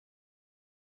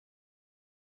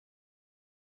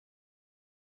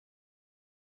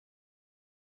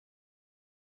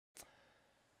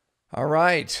All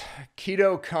right,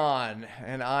 KetoCon,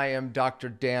 and I am Dr.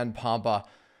 Dan Pompa.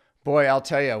 Boy, I'll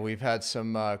tell you, we've had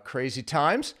some crazy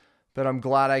times, but I'm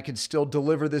glad I can still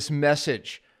deliver this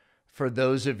message for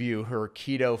those of you who are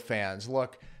keto fans.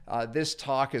 Look, this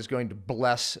talk is going to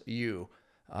bless you,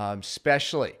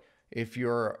 especially if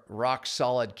you're a rock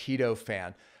solid keto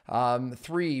fan.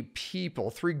 Three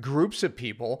groups of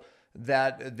people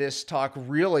that this talk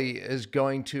really is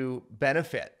going to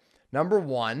benefit. Number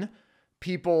one,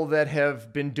 people that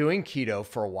have been doing keto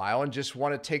for a while and just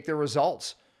want to take their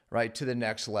results right to the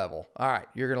next level. All right,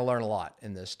 you're going to learn a lot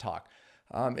in this talk.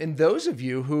 And those of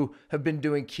you who have been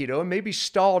doing keto and maybe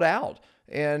stalled out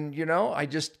and, I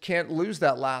just can't lose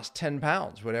that last 10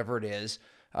 pounds, whatever it is.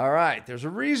 All right, there's a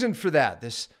reason for that.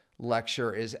 This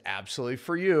lecture is absolutely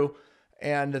for you.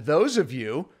 And those of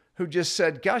you who just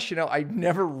said, gosh, I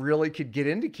never really could get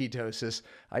into ketosis.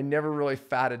 I never really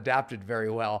fat adapted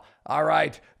very well. All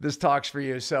right, this talk's for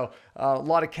you. So a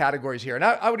lot of categories here. And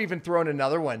I would even throw in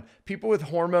another one. People with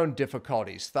hormone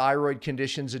difficulties, thyroid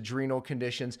conditions, adrenal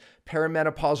conditions,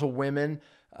 perimenopausal women.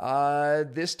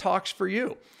 This talk's for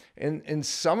you. And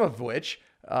some of which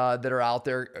that are out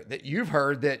there that you've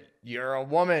heard that you're a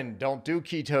woman, don't do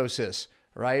ketosis,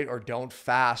 right? Or don't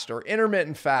fast or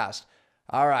intermittent fast.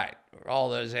 All right, all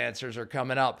those answers are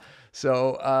coming up.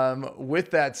 So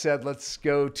with that said, let's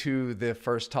go to the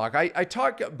first talk. I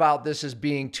talk about this as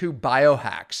being two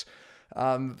biohacks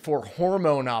for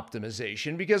hormone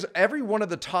optimization because every one of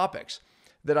the topics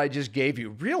that I just gave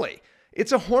you, really,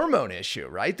 it's a hormone issue,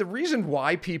 right? The reason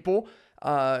why people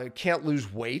can't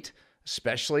lose weight,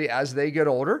 especially as they get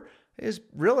older, is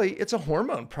really it's a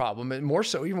hormone problem, and more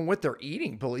so even what they're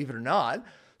eating, believe it or not.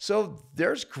 So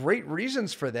there's great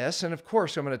reasons for this. And of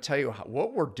course, I'm going to tell you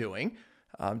what we're doing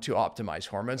to optimize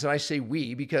hormones. And I say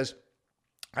we because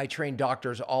I train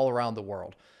doctors all around the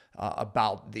world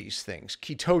about these things.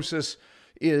 Ketosis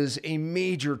is a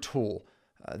major tool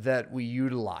that we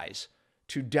utilize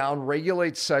to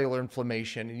downregulate cellular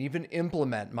inflammation and even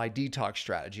implement my detox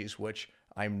strategies, which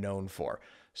I'm known for.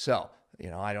 So,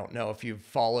 I don't know if you've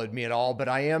followed me at all, but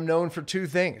I am known for two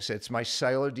things. It's my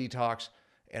cellular detox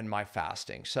and my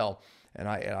fasting. So, and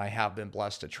I have been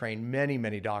blessed to train many,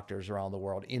 many doctors around the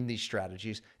world in these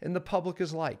strategies, and the public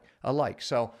is alike.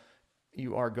 So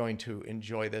you are going to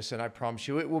enjoy this, and I promise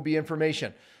you it will be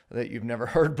information that you've never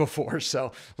heard before.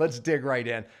 So let's dig right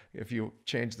in. If you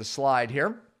change the slide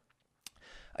here.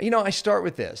 I start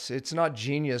with this. It's not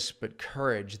genius, but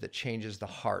courage that changes the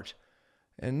heart.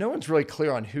 And no one's really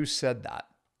clear on who said that,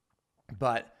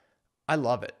 but I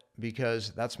love it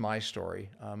because that's my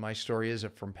story. My story is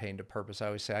from pain to purpose. I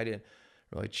always say I didn't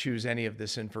really choose any of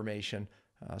this information.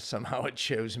 Somehow it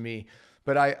chose me.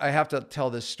 But I have to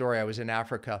tell this story. I was in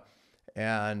Africa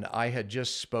and I had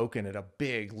just spoken at a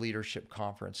big leadership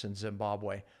conference in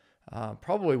Zimbabwe,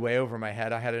 probably way over my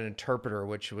head. I had an interpreter,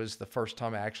 which was the first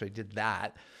time I actually did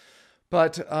that.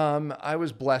 But I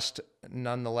was blessed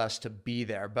nonetheless to be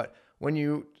there. But when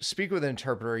you speak with an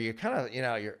interpreter, you kind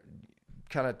of, you're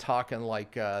kind of talking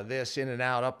like this, in and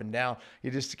out, up and down.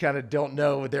 You just kind of don't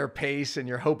know their pace and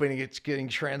you're hoping it's getting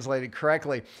translated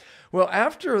correctly. Well,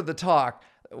 after the talk,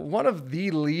 one of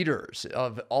the leaders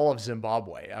of all of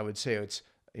Zimbabwe, I would say it's,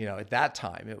 at that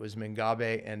time, it was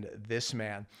Mugabe and this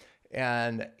man.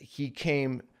 And he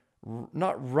came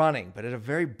not running, but at a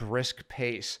very brisk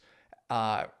pace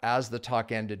as the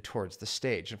talk ended towards the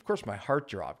stage. And of course, my heart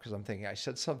dropped because I'm thinking I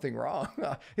said something wrong.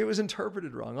 It was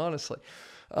interpreted wrong, honestly.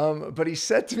 But he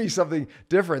said to me something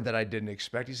different that I didn't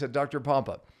expect. He said, Dr.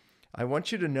 Pompa, I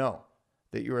want you to know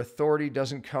that your authority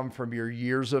doesn't come from your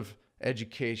years of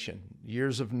education,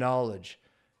 years of knowledge.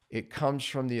 It comes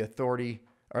from the authority,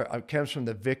 or it comes from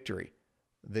the victory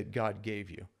that God gave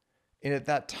you. And at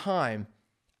that time,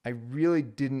 I really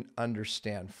didn't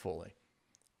understand fully.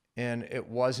 And it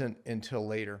wasn't until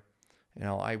later,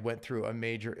 I went through a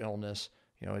major illness.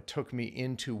 It took me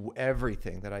into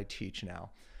everything that I teach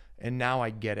now. And now I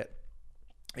get it.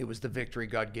 It was the victory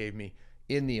God gave me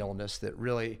in the illness that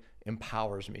really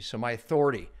empowers me. So my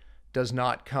authority does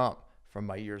not come from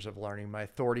my years of learning. My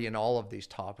authority in all of these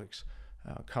topics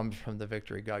comes from the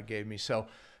victory God gave me. So,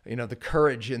 the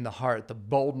courage in the heart, the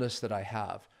boldness that I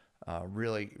have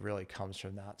really, really comes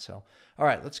from that. So, all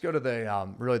right, let's go to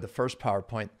the first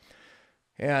PowerPoint.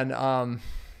 And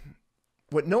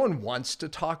what no one wants to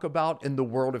talk about in the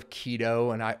world of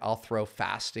keto, and I'll throw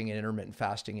fasting and intermittent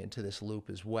fasting into this loop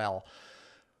as well.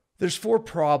 There's 4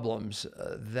 problems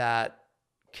that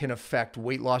can affect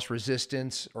weight loss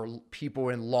resistance or people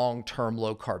in long-term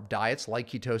low-carb diets like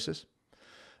ketosis.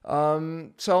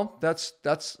 So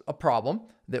that's a problem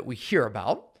that we hear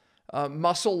about.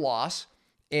 Muscle loss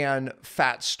and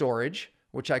fat storage,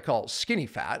 which I call skinny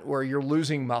fat, where you're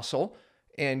losing muscle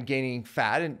and gaining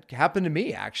fat. And it happened to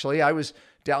me, actually. I was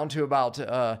down to about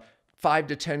 5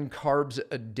 to 10 carbs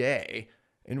a day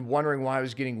and wondering why I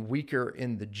was getting weaker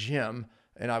in the gym,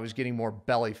 and I was getting more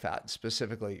belly fat,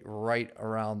 specifically right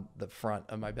around the front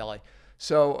of my belly.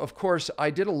 So, of course, I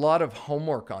did a lot of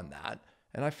homework on that,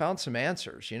 and I found some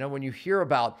answers. You know, when you hear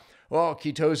about, well,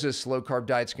 ketosis, low-carb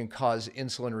diets can cause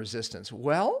insulin resistance.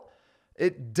 Well,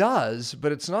 it does,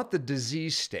 but it's not the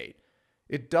disease state.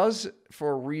 It does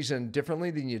for a reason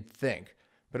differently than you'd think,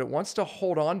 but it wants to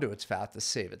hold on to its fat to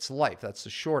save its life. That's the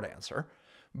short answer.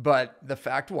 But the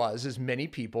fact is many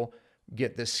people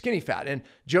get this skinny fat. And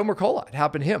Joe Mercola, it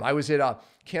happened to him. I was at a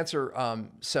cancer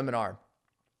seminar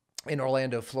in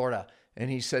Orlando, Florida, and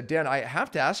he said, Dan, I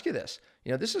have to ask you this.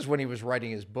 You know, this is when he was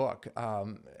writing his book,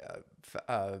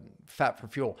 Fat for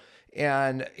Fuel.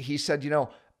 And he said, you know,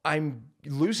 I'm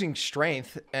losing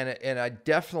strength and I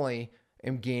definitely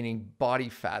am gaining body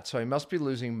fat. So I must be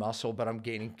losing muscle, but I'm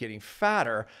getting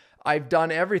fatter. I've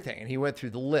done everything. And he went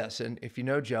through the list. And if you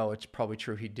know Joe, it's probably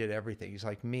true. He did everything. He's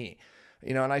like me,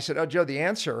 you know, and I said, oh, Joe, the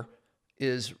answer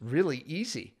is really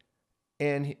easy.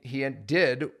 And he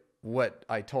did what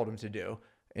I told him to do.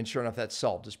 And sure enough, that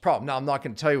solved his problem. Now, I'm not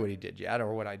going to tell you what he did yet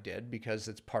or what I did because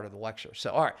it's part of the lecture.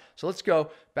 So, all right. So let's go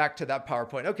back to that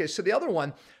PowerPoint. Okay. So the other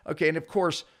one, okay. And of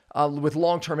course, with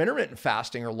long-term intermittent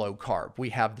fasting or low carb, we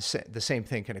have the same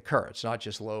thing can occur. It's not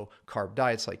just low carb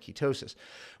diets like ketosis.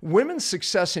 Women's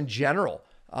success in general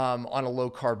on a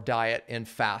low carb diet and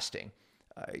fasting,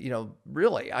 you know,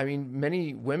 really, I mean,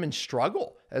 many women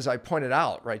struggle, as I pointed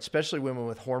out, right? Especially women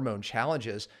with hormone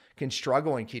challenges can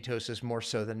struggle in ketosis more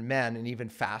so than men, and even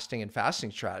fasting and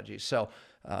fasting strategies. So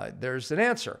there's an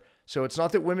answer. So it's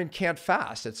not that women can't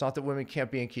fast. It's not that women can't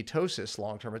be in ketosis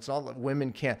long-term. It's not that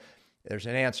women can't. There's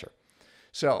an answer.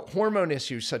 So hormone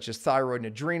issues such as thyroid and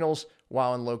adrenals,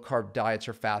 while in low-carb diets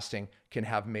or fasting, can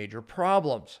have major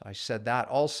problems. I said that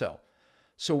also.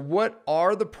 So what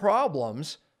are the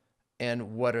problems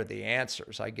and what are the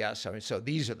answers, I guess? I mean, so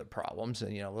these are the problems,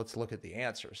 and, you know, let's look at the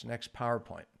answers. Next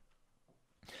PowerPoint.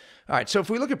 All right, so if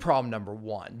we look at problem number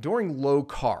one, during low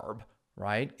carb,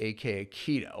 right, aka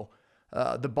keto,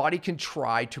 the body can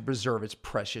try to preserve its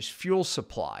precious fuel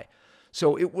supply.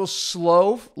 So it will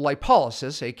slow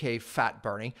lipolysis, aka fat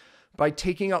burning, by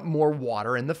taking up more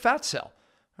water in the fat cell.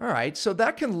 All right, so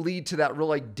that can lead to that real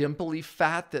like dimply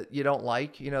fat that you don't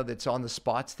like, you know, that's on the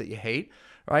spots that you hate,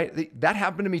 right? That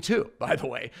happened to me too, by the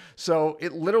way. So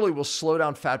it literally will slow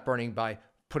down fat burning by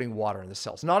putting water in the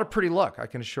cells. Not a pretty look, I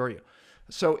can assure you.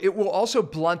 So it will also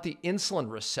blunt the insulin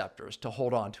receptors to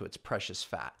hold on to its precious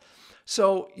fat.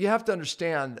 So you have to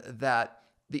understand that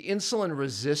the insulin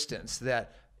resistance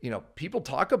that, you know, people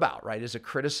talk about, right, as a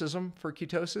criticism for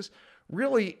ketosis,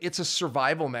 really it's a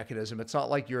survival mechanism. It's not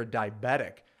like you're a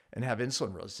diabetic and have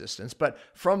insulin resistance, but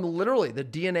from literally the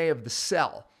DNA of the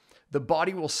cell, the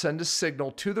body will send a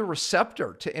signal to the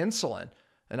receptor to insulin,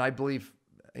 and I believe,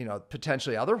 you know,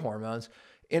 potentially other hormones,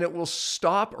 and it will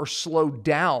stop or slow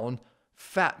down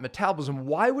fat metabolism.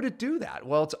 Why would it do that?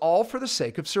 Well, it's all for the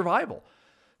sake of survival.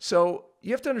 So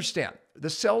you have to understand, the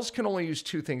cells can only use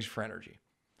two things for energy: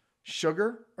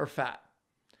 sugar or fat.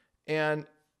 And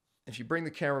if you bring the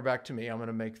camera back to me, I'm going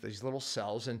to make these little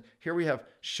cells. And here we have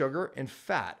sugar and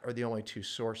fat are the only two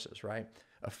sources, right,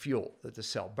 of fuel that the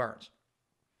cell burns.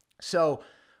 So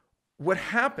what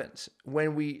happens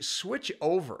when we switch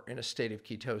over in a state of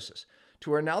ketosis to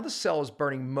where now the cell is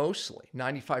burning mostly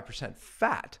 95%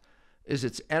 fat is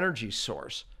its energy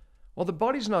source? Well, the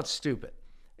body's not stupid.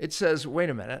 It says,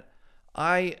 wait a minute,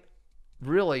 I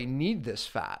really need this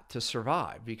fat to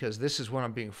survive because this is what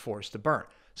I'm being forced to burn.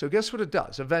 So guess what it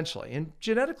does eventually? And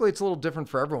genetically, it's a little different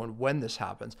for everyone when this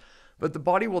happens, but the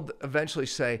body will eventually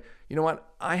say, you know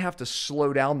what, I have to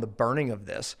slow down the burning of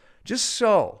this just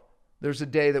so there's a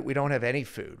day that we don't have any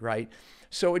food, right?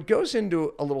 So it goes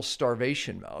into a little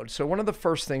starvation mode. So one of the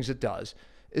first things it does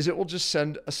is it will just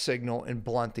send a signal and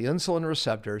blunt the insulin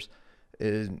receptors.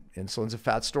 Insulin's a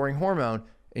fat-storing hormone,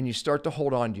 and you start to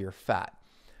hold on to your fat.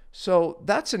 So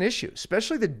that's an issue,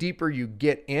 especially the deeper you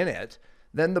get in it.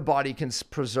 Then the body can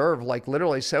preserve, like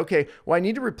literally say, okay, well, I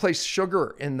need to replace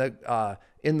sugar in the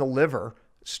liver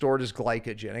stored as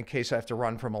glycogen in case I have to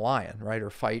run from a lion, right, or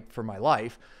fight for my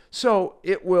life. So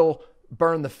it will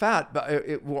burn the fat, but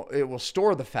it will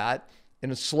store the fat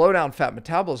and slow down fat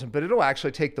metabolism, but it'll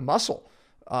actually take the muscle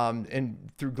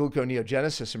and through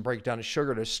gluconeogenesis and break down the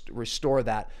sugar to restore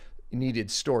that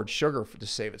needed stored sugar to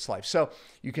save its life. So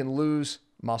you can lose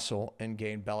muscle and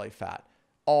gain belly fat,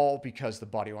 all because the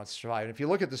body wants to survive. And if you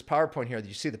look at this PowerPoint here,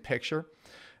 you see the picture.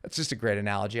 It's just a great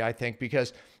analogy, I think,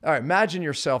 because, all right, imagine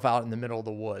yourself out in the middle of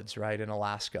the woods, right, in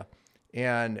Alaska.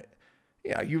 And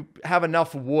you have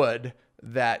enough wood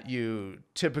that you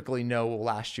typically know will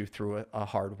last you through a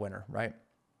hard winter, right?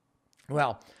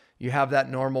 Well, you have that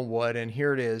normal wood, and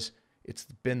here it is. It's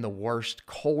been the worst,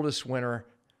 coldest winter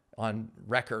on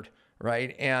record,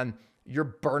 right? And you're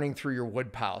burning through your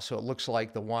wood pile. So it looks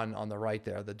like the one on the right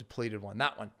there, the depleted one,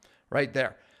 that one right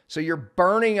there. So you're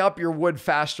burning up your wood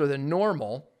faster than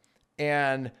normal.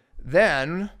 And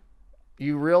then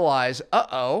you realize,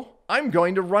 I'm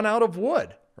going to run out of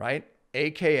wood, right?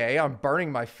 AKA, I'm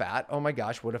burning my fat. Oh my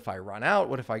gosh, what if I run out?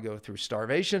 What if I go through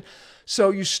starvation? So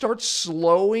you start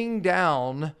slowing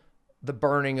down the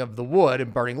burning of the wood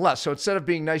and burning less. So instead of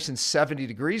being nice and 70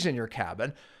 degrees in your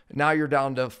cabin, now you're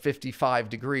down to 55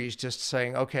 degrees, just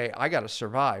saying, okay, I got to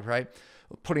survive, right?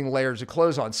 Putting layers of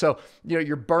clothes on. So,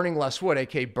 you're burning less wood,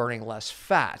 AKA burning less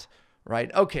fat,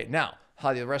 right? Okay, now,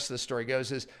 how the rest of the story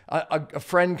goes is a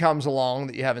friend comes along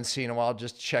that you haven't seen in a while,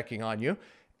 just checking on you,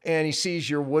 and he sees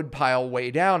your wood pile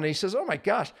way down, and he says, oh my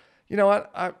gosh, you know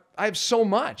what? I have so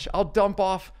much. I'll dump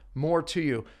off more to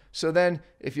you. So then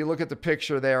if you look at the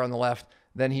picture there on the left,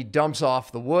 then he dumps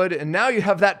off the wood, and now you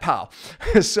have that pile.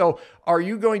 So are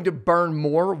you going to burn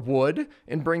more wood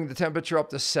and bring the temperature up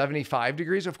to 75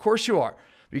 degrees? Of course you are,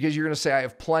 because you're going to say, I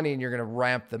have plenty, and you're going to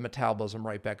ramp the metabolism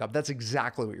right back up. That's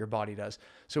exactly what your body does.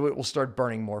 So it will start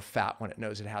burning more fat when it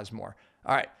knows it has more.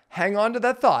 All right, hang on to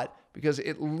that thought, because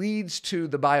it leads to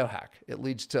the biohack. It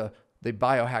leads to the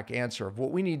biohack answer of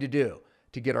what we need to do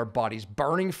to get our bodies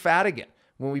burning fat again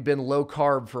when we've been low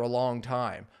carb for a long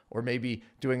time, or maybe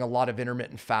doing a lot of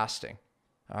intermittent fasting.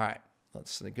 All right,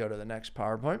 let's go to the next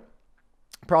PowerPoint.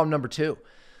 Problem number 2.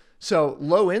 So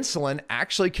low insulin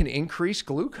actually can increase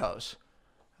glucose.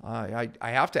 I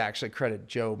have to actually credit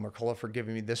Joe Mercola for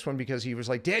giving me this one, because he was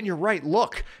like, Dan, you're right,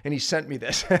 look. And he sent me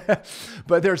this.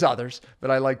 But there's others, but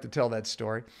I like to tell that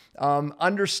story.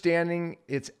 Understanding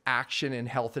its action in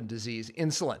health and disease,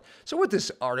 insulin. So what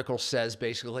this article says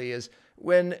basically is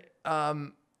when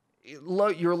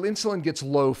your insulin gets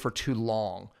low for too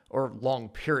long, or long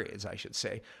periods, I should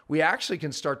say, we actually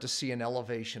can start to see an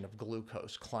elevation of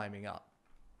glucose climbing up.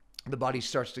 The body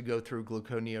starts to go through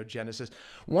gluconeogenesis.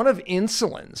 One of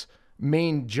insulin's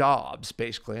main jobs,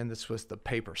 basically, and this is what the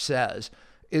paper says,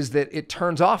 is that it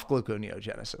turns off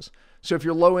gluconeogenesis. So if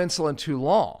you're low insulin too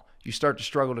long, you start to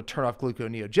struggle to turn off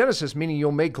gluconeogenesis, meaning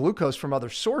you'll make glucose from other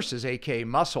sources, aka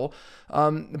muscle.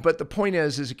 But the point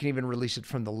is it can even release it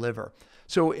from the liver.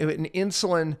 So if an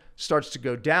insulin starts to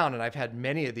go down, and I've had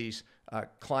many of these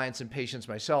clients and patients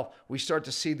myself, we start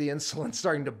to see the insulin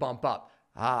starting to bump up.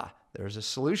 There's a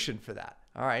solution for that.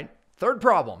 All right, third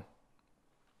problem.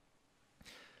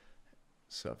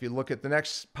 So if you look at the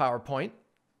next PowerPoint,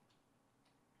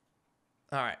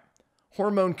 all right,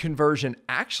 hormone conversion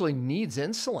actually needs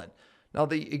insulin. Now,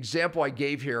 the example I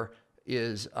gave here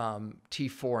is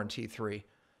T4 and T3.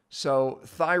 So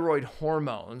thyroid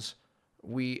hormones,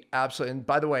 we absolutely, and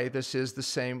by the way, this is the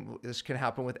same, this can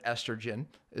happen with estrogen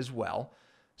as well.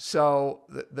 So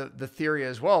the theory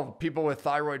is, well, people with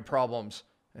thyroid problems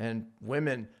and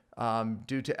women,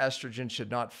 due to estrogen,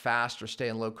 should not fast or stay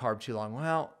in low carb too long.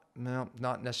 Well, no,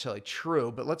 not necessarily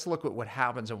true, but let's look at what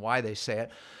happens and why they say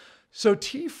it. So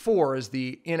T4 is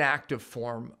the inactive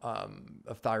form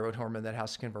of thyroid hormone that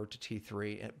has to convert to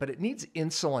T3, but it needs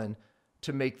insulin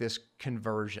to make this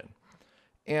conversion.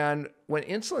 And when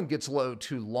insulin gets low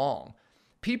too long,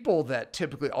 people that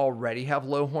typically already have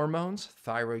low hormones,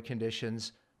 thyroid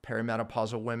conditions,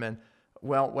 perimenopausal women,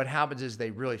 well, what happens is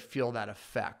they really feel that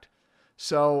effect.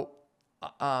 So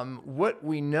what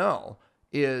we know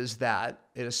is that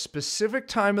at a specific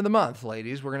time of the month,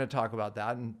 ladies, we're going to talk about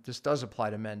that, and this does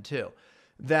apply to men too,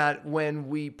 that when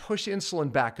we push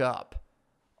insulin back up,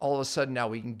 all of a sudden now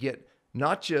we can get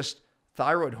not just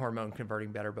thyroid hormone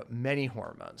converting better, but many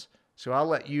hormones. So I'll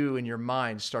let you in your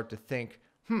mind start to think,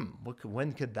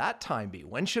 when could that time be?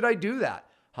 When should I do that?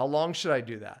 How long should I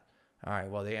do that? All right,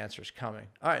 well, the answer is coming.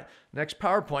 All right, next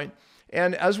PowerPoint.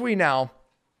 And as we now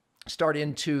start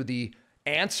into the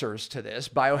answers to this,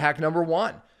 biohack number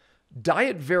 1,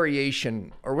 diet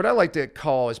variation, or what I like to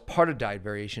call as part of diet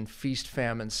variation, feast,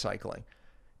 famine cycling,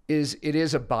 is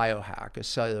a biohack, a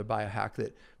cellular biohack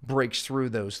that breaks through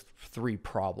those 3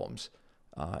 problems.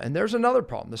 And there's another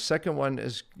problem. The second one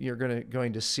is you're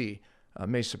going to see,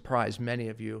 may surprise many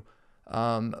of you,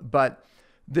 but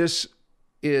this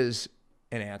is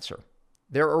an answer.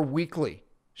 There are weekly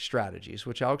strategies,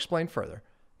 which I'll explain further.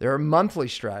 There are monthly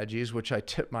strategies, which I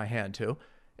tip my hand to.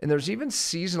 And there's even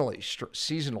seasonal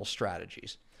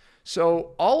strategies.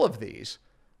 So all of these,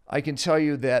 I can tell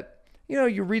you that,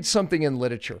 you read something in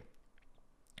literature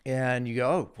And you go,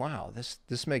 oh, wow,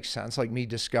 this makes sense. Like me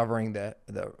discovering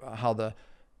how the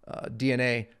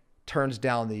DNA turns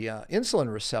down the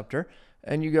insulin receptor.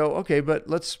 And you go, okay, but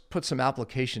let's put some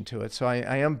application to it. So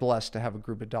I am blessed to have a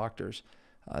group of doctors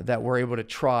that were able to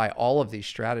try all of these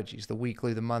strategies, the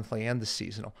weekly, the monthly, and the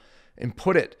seasonal, and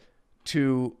put it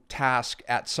to task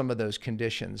at some of those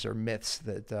conditions or myths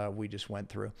that we just went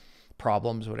through,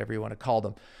 problems, whatever you want to call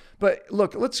them. But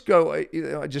look, let's go.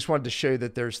 I just wanted to show you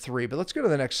that there's 3, but let's go to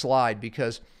the next slide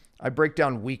because I break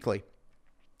down weekly.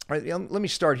 Right, let me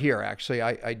start here. Actually,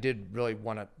 I did really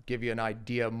want to give you an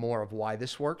idea more of why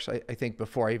this works. I think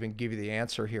before I even give you the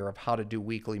answer here of how to do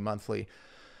weekly, monthly,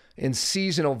 and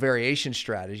seasonal variation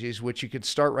strategies, which you could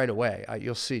start right away.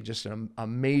 You'll see just a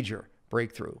major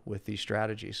breakthrough with these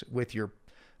strategies with your,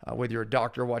 whether you're a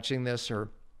doctor watching this or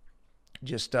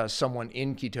just someone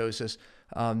in ketosis.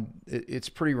 It's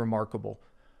pretty remarkable.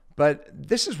 But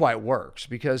this is why it works,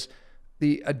 because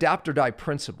the adapt or die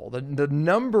principle, the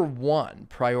number one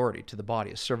priority to the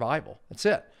body is survival. That's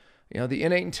it. You know, the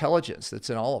innate intelligence that's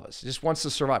in all of us just wants to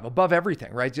survive above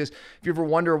everything, right? Just if you ever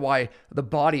wonder why the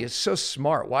body is so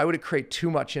smart, why would it create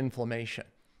too much inflammation?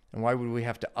 And why would we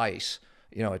have to ice,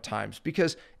 at times?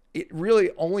 Because it really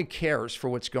only cares for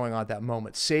what's going on at that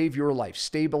moment. Save your life,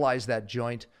 stabilize that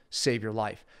joint, save your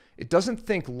life. It doesn't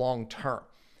think long term,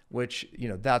 which,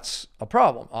 that's a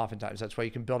problem. Oftentimes, that's why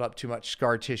you can build up too much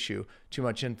scar tissue, too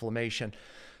much inflammation.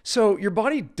 So your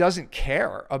body doesn't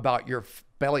care about your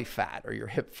belly fat or your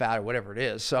hip fat or whatever it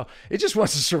is. So it just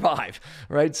wants to survive,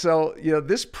 right? So,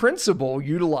 this principle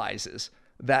utilizes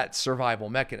that survival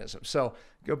mechanism. So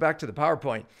go back to the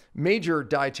PowerPoint. Major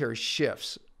dietary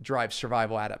shifts drive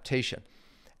survival adaptation.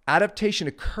 Adaptation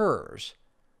occurs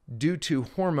due to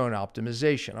hormone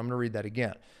optimization. I'm going to read that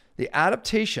again. The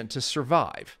adaptation to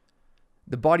survive.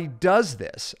 The body does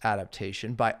this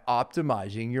adaptation by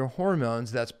optimizing your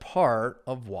hormones. That's part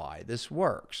of why this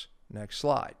works. Next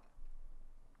slide.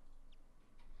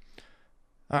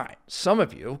 All right. Some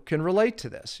of you can relate to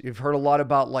this. You've heard a lot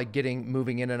about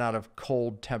moving in and out of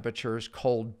cold temperatures,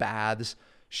 cold baths,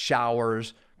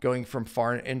 showers, going from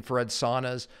far infrared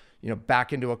saunas,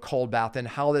 back into a cold bath, and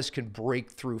how this can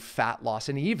break through fat loss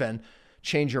and even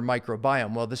change your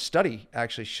microbiome. Well, this study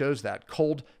actually shows that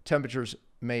cold temperatures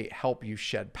may help you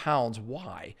shed pounds.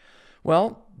 Why?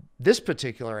 Well, this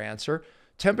particular answer,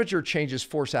 temperature changes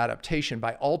force adaptation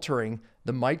by altering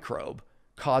the microbe,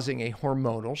 causing a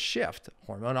hormonal shift,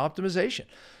 hormone optimization.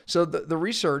 So the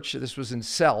research, this was in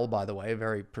Cell, by the way, a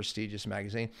very prestigious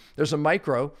magazine. There's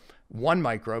one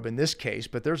microbe in this case,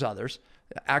 but there's others,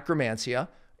 Akkermansia.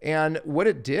 And what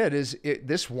it did is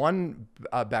this one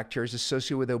bacteria is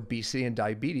associated with obesity and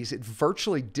diabetes. It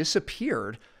virtually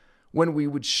disappeared when we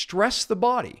would stress the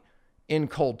body in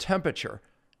cold temperature,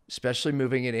 especially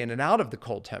moving it in and out of the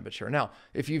cold temperature. Now,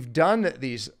 if you've done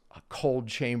these cold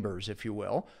chambers, if you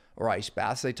will, or ice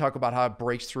baths, they talk about how it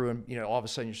breaks through and, all of a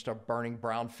sudden you start burning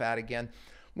brown fat again.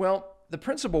 Well, the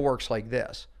principle works like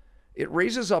this. It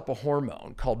raises up a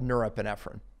hormone called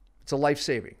norepinephrine. It's a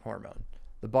life-saving hormone.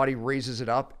 The body raises it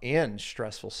up in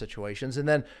stressful situations. And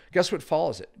then guess what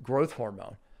follows it? Growth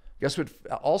hormone. Guess what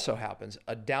also happens?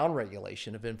 A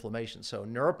downregulation of inflammation. So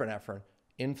norepinephrine,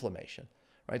 inflammation,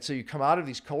 right? So you come out of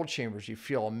these cold chambers, you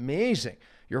feel amazing.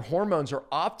 Your hormones are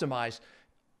optimized,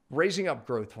 raising up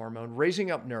growth hormone,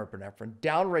 raising up norepinephrine,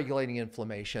 downregulating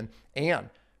inflammation, and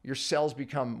your cells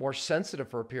become more sensitive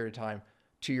for a period of time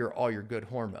to all your good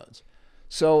hormones.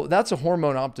 So that's a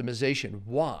hormone optimization.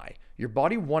 Why? Your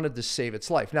body wanted to save its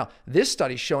life. Now, this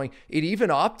study is showing it even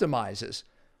optimizes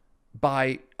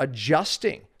by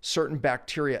adjusting certain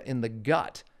bacteria in the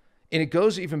gut. And it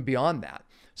goes even beyond that.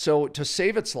 So to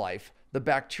save its life, the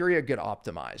bacteria get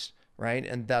optimized, right?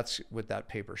 And that's what that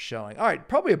paper's showing. All right,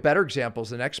 probably a better example is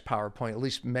the next PowerPoint. At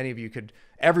least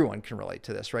everyone can relate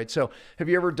to this, right? So have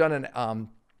you ever done an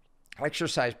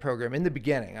exercise program in the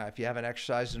beginning? If you haven't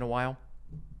exercised in a while,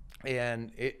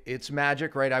 and it's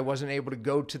magic, right? I wasn't able to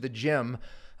go to the gym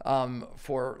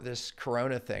for this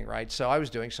Corona thing, right? So I was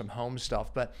doing some home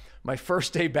stuff, but my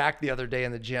first day back the other day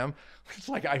in the gym, it's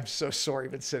like, I'm so sore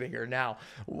even sitting here now.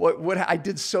 What I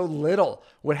did so little,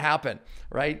 what happened,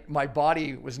 right? My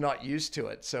body was not used to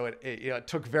it. So it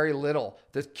took very little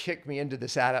to kick me into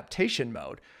this adaptation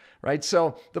mode, right?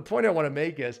 So the point I want to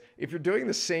make is if you're doing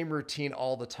the same routine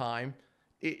all the time,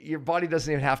 your body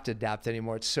doesn't even have to adapt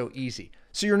anymore. It's so easy.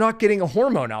 So you're not getting a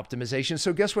hormone optimization.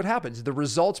 So guess what happens? The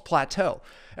results plateau.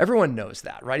 Everyone knows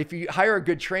that, right? If you hire a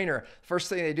good trainer, first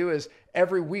thing they do is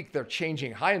every week they're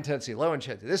changing high intensity, low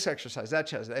intensity, this exercise,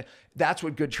 that exercise. That's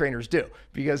what good trainers do,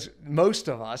 because most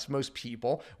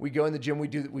people, we go in the gym,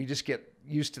 we just get,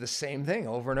 used to the same thing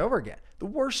over and over again. The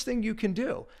worst thing you can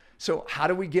do. So how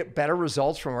do we get better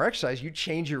results from our exercise? You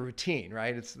change your routine,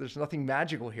 right? There's nothing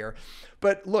magical here.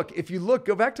 But look,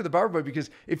 go back to the PowerPoint,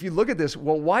 because if you look at this,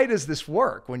 well, why does this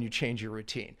work when you change your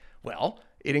routine? Well,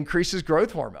 it increases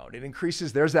growth hormone. It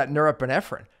increases, there's that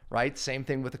norepinephrine, right? Same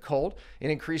thing with the cold. It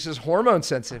increases hormone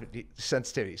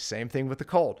sensitivity. Same thing with the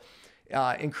cold.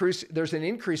 There's an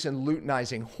increase in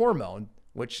luteinizing hormone,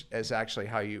 which is actually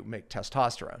how you make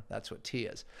testosterone. That's what T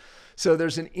is. So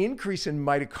there's an increase in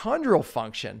mitochondrial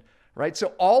function, right?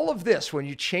 So all of this, when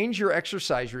you change your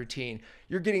exercise routine,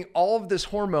 you're getting all of this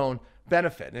hormone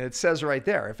benefit. And it says right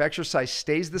there, if exercise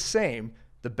stays the same,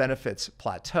 the benefits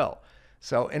plateau.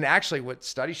 So, and actually what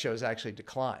study shows actually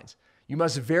declines. You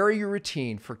must vary your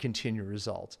routine for continued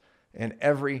results. And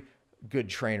every good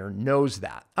trainer knows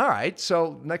that. All right,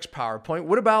 so next PowerPoint.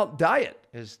 What about diet?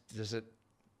 Does it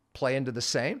play into the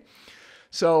same?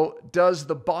 So does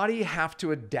the body have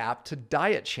to adapt to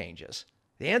diet changes?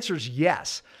 The answer is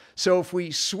yes. So if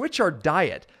we switch our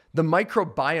diet, the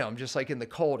microbiome, just like in the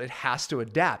cold, it has to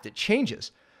adapt. It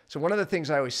changes. So one of the things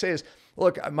I always say is,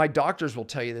 look, my doctors will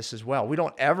tell you this as well. We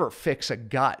don't ever fix a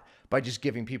gut by just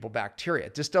giving people bacteria.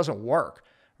 It just doesn't work,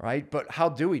 right? But how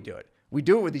do we do it? We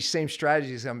do it with these same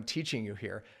strategies I'm teaching you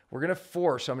here. I'm going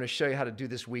to show you how to do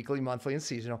this weekly, monthly, and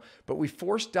seasonal, but we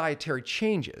force dietary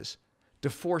changes to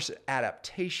force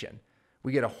adaptation.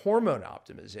 We get a hormone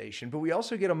optimization, but we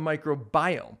also get a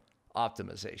microbiome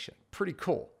optimization. Pretty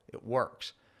cool. It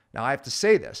works. Now I have to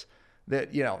say this,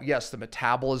 that, yes, the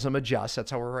metabolism adjusts. That's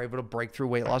how we're able to break through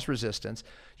weight loss resistance.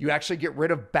 You actually get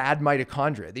rid of bad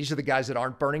mitochondria. These are the guys that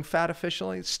aren't burning fat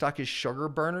efficiently, stuck as sugar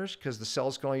burners because the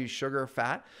cells can only use sugar or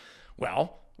fat.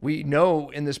 Well, we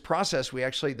know in this process,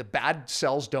 the bad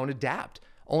cells don't adapt.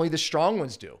 Only the strong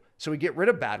ones do. So we get rid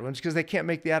of bad ones because they can't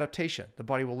make the adaptation. The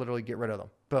body will literally get rid of them.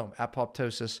 Boom,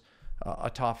 apoptosis,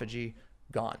 autophagy,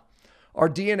 gone. Our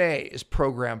DNA is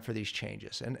programmed for these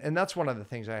changes. And that's one of the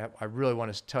things I really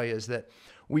want to tell you is that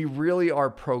we really are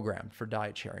programmed for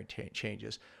dietary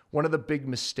changes. One of the big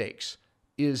mistakes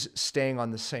is staying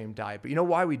on the same diet. But you know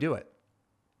why we do it?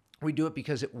 We do it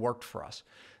because it worked for us.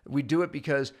 We do it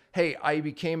because, hey, I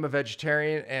became a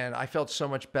vegetarian and I felt so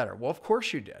much better. Well, of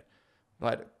course you did.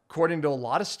 But according to a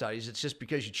lot of studies, it's just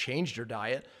because you changed your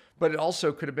diet, but it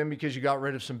also could have been because you got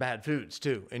rid of some bad foods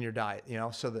too in your diet,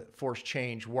 so that forced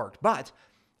change worked. But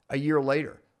a year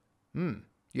later,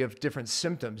 you have different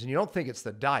symptoms and you don't think it's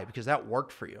the diet because that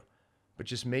worked for you, but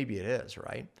just maybe it is,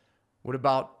 right? What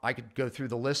about, I could go through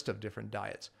the list of different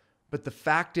diets, but the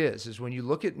fact is when you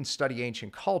look at and study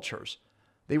ancient cultures,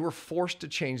 they were forced to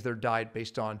change their diet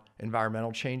based on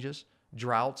environmental changes,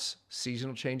 droughts,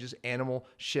 seasonal changes, animal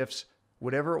shifts,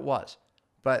 whatever it was.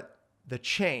 But the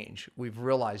change we've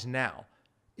realized now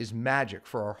is magic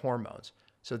for our hormones.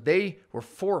 So they were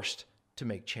forced to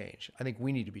make change. I think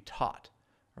we need to be taught,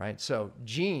 right? So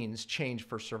genes change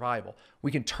for survival.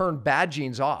 We can turn bad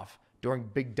genes off during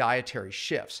big dietary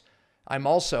shifts.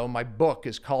 My book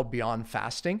is called Beyond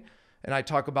Fasting, and I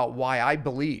talk about why I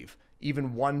believe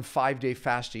even one 5-day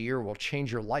fast a year will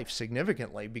change your life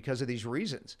significantly because of these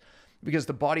reasons. Because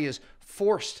the body is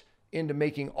forced into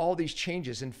making all these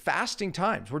changes in fasting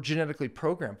times. We're genetically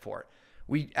programmed for it.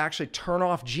 We actually turn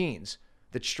off genes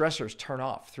that stressors turn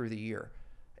off through the year,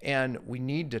 and we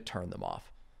need to turn them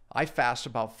off. I fast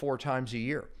about 4 times a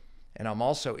year, and I'm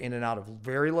also in and out of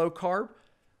very low carb,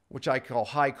 which I call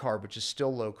high carb, which is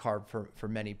still low carb for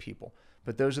many people.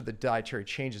 But those are the dietary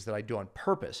changes that I do on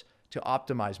purpose to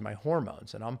optimize my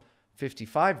hormones. And I'm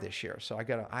 55 this year, so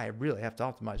I really have to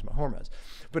optimize my hormones.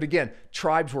 But again,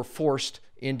 tribes were forced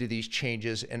into these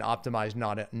changes and optimized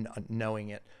not knowing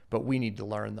it, but we need to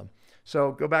learn them.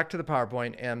 So go back to the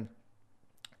PowerPoint and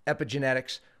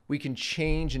epigenetics. We can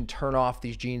change and turn off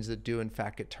these genes that do in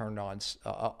fact get turned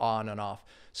on and off.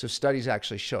 So studies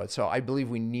actually show it. So I believe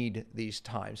we need these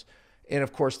times. And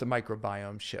of course, the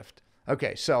microbiome shift.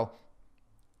 Okay, so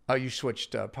you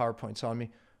switched PowerPoints on me.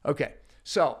 Okay,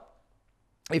 so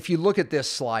if you look at this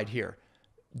slide here,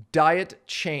 diet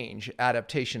change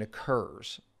adaptation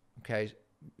occurs. Okay,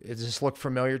 does this look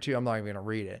familiar to you? I'm not even going to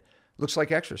read it. Looks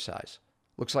like exercise.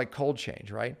 Looks like cold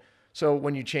change, right? So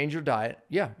when you change your diet,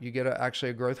 yeah, you get actually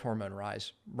a growth hormone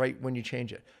rise right when you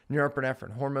change it.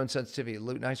 Norepinephrine, hormone sensitivity,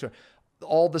 luteinizing,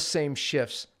 all the same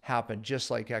shifts happen just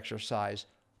like exercise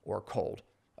or cold.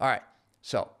 All right,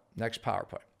 so next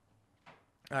PowerPoint.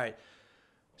 All right,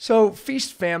 so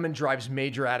feast famine drives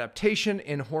major adaptation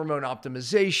in hormone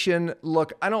optimization.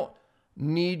 Look, I don't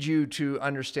need you to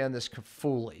understand this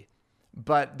fully,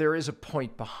 but there is a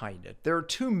point behind it. There are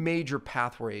 2 major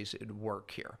pathways at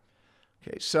work here.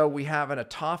 Okay, so we have an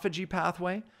autophagy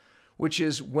pathway, which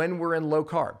is when we're in low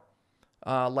carb,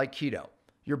 like keto,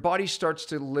 your body starts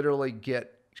to literally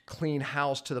get clean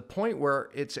house to the point where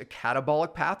it's a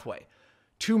catabolic pathway.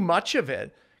 Too much of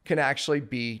it can actually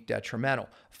be detrimental.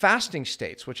 Fasting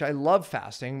states, which I love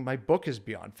fasting. My book is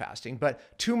Beyond Fasting,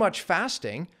 but too much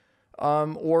fasting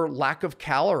or lack of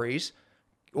calories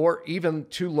or even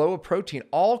too low of protein,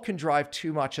 all can drive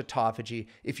too much autophagy.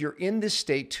 If you're in this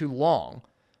state too long,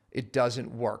 it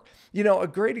doesn't work. You know, a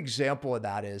great example of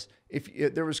that is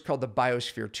there was called the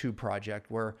Biosphere 2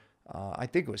 project where I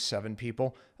think it was 7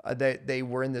 people. They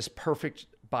were in this perfect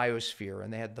biosphere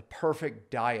and they had the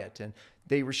perfect diet and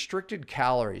they restricted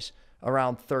calories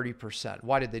around 30%.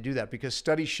 Why did they do that? Because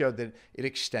studies showed that it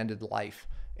extended life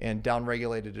and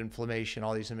downregulated inflammation,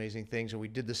 all these amazing things. And we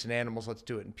did this in animals, let's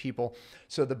do it in people.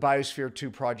 So the Biosphere 2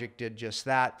 project did just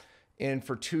that. And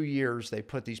for 2 years, they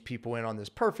put these people in on this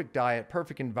perfect diet,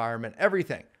 perfect environment,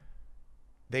 everything.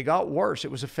 They got worse.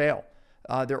 It was a fail.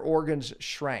 Their organs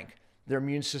shrank. Their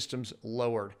immune systems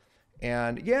lowered.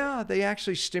 And yeah, they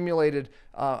actually stimulated,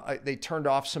 they turned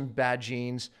off some bad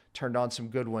genes, turned on some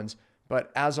good ones.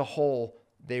 But as a whole,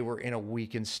 they were in a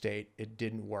weakened state. It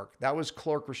didn't work. That was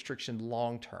caloric restriction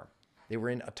long-term. They were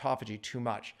in autophagy too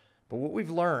much. But what we've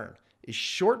learned is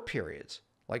short periods,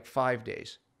 like 5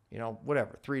 days, you know,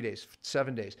 whatever, 3 days,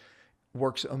 7 days,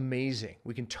 works amazing.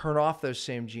 We can turn off those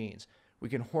same genes. We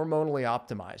can hormonally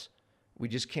optimize. We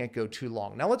just can't go too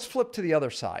long. Now let's flip to the other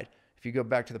side. If you go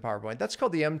back to the PowerPoint, that's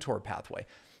called the mTOR pathway.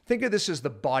 Think of this as the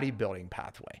bodybuilding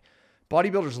pathway.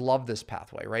 Bodybuilders love this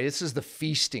pathway, right? This is the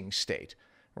feasting state,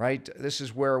 right? This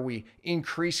is where we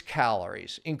increase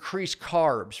calories, increase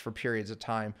carbs for periods of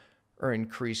time, or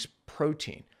increase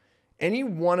protein. Any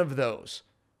one of those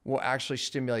will actually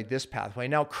stimulate this pathway.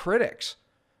 Now, critics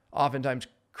oftentimes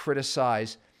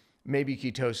criticize maybe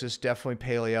ketosis, definitely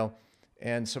paleo,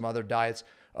 and some other diets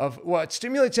of, well, it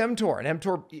stimulates mTOR, and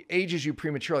mTOR ages you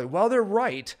prematurely. Well, they're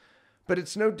right, but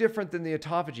it's no different than the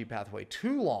autophagy pathway.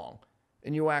 Too long,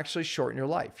 and you'll actually shorten your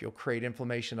life. You'll create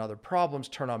inflammation, other problems,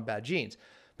 turn on bad genes.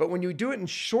 But when you do it in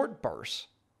short bursts,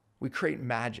 we create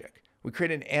magic. We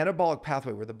create an anabolic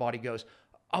pathway where the body goes,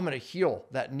 I'm going to heal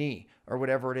that knee or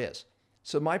whatever it is.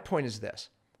 So my point is this.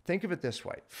 Think of it this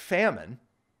way. Famine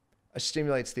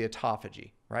stimulates the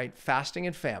autophagy, right? Fasting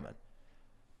and famine.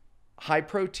 High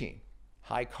protein,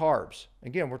 high carbs.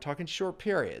 Again, we're talking short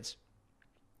periods,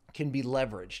 can be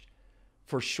leveraged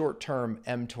for short-term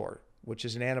mTOR, which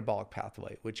is an anabolic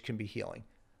pathway, which can be healing.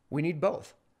 We need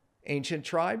both. Ancient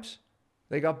tribes,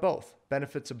 they got both,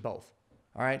 benefits of both.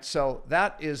 All right, so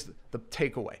that is the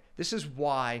takeaway. This is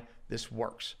why this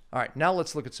works. All right, now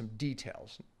let's look at some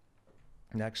details.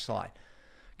 Next slide.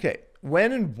 Okay,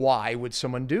 when and why would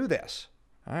someone do this?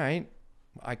 All right,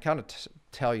 I kind of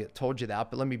told you that,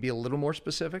 but let me be a little more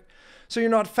specific. So you're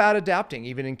not fat adapting,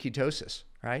 even in ketosis,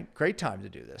 right? Great time to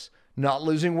do this. Not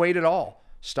losing weight at all.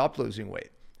 Stop losing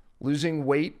weight. Losing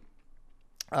weight,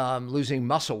 losing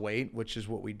muscle weight, which is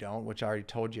what we don't, which I already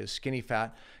told you is skinny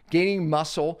fat. Gaining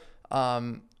muscle,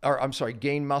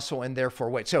 gain muscle and therefore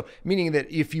weight. So meaning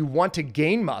that if you want to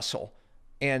gain muscle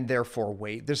and therefore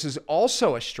weight, this is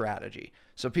also a strategy.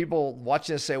 So people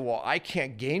watching this say, well, I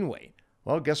can't gain weight.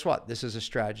 Well, guess what? This is a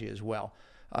strategy as well.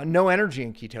 No energy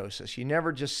in ketosis. You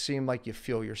never just seem like you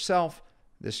feel yourself.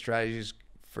 This strategy is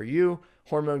for you.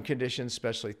 Hormone conditions,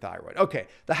 especially thyroid. Okay,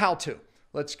 the how-to.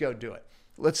 Let's go do it.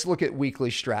 Let's look at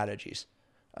weekly strategies.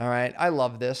 All right, I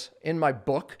love this. In my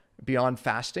book, Beyond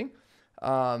Fasting,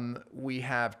 we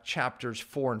have chapters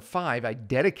 4 and 5 I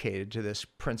dedicated to this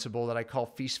principle that I call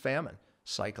feast-famine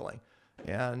cycling.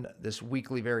 And this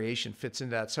weekly variation fits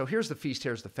into that. So here's the feast,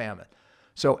 here's the famine.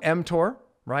 So mTOR,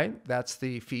 right? That's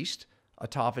the feast.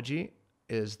 Autophagy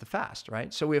is the fast,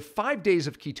 right? So we have 5 days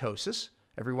of ketosis.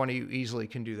 Every one of you easily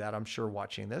can do that, I'm sure,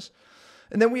 watching this.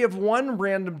 And then we have one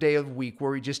random day of the week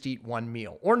where we just eat one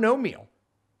meal or no meal.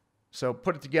 So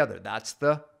put it together. That's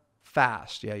the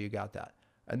fast. Yeah, you got that.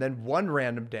 And then one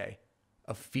random day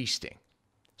of feasting.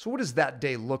 So what does that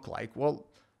day look like? Well,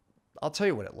 I'll tell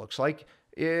you what it looks like.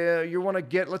 You want to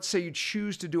get, let's say you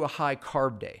choose to do a high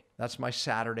carb day. That's my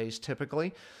Saturdays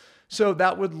typically. So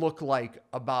that would look like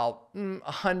about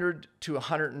 100 to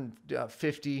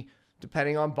 150,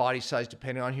 depending on body size,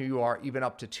 depending on who you are, even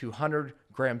up to 200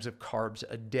 grams of carbs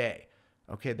a day.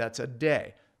 Okay, that's a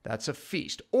day. That's a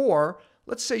feast. Or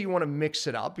let's say you want to mix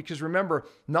it up, because remember,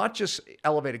 not just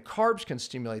elevated carbs can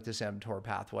stimulate this mTOR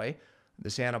pathway,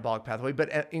 this anabolic pathway,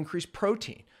 but increase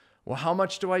protein. Well, how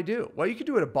much do I do? Well, you can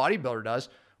do what a bodybuilder does.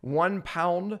 1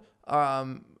 pound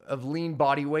of lean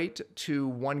body weight to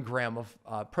 1 gram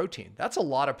of protein. That's a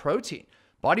lot of protein.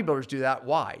 Bodybuilders do that.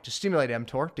 Why? To stimulate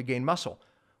mTOR, to gain muscle.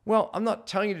 Well, I'm not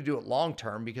telling you to do it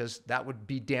long-term because that would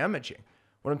be damaging.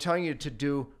 What I'm telling you to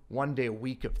do 1 day a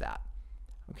week of that.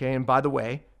 Okay. And by the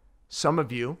way, some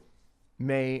of you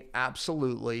may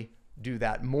absolutely do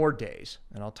that more days.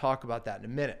 And I'll talk about that in a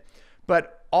minute.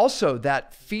 But also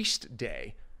that feast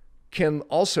day can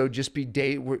also just be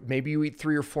day where maybe you eat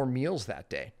 3 or 4 meals that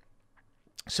day.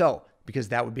 So, because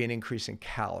that would be an increase in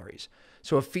calories.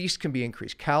 So a feast can be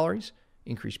increased calories,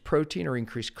 increased protein, or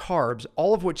increased carbs,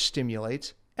 all of which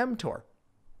stimulates mTOR.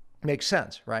 Makes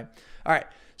sense, right? All right.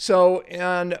 So,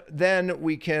 and then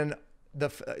we can,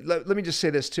 let me just say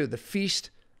this too. The feast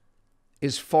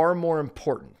is far more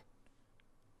important,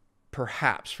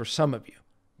 perhaps for some of you,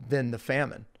 than the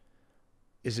famine.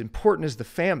 As important as the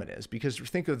famine is, because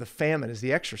think of the famine as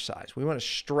the exercise. We want to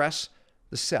stress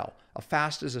the cell. A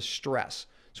fast is a stress.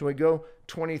 So when we go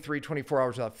 23, 24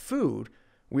 hours without food,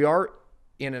 we are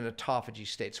in an autophagy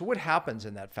state. So what happens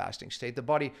in that fasting state? The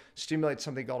body stimulates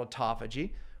something called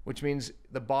autophagy, which means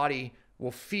the body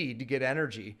will feed to get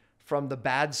energy from the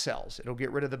bad cells. It'll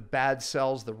get rid of the bad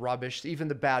cells, the rubbish, even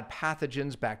the bad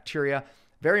pathogens, bacteria.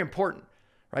 Very important,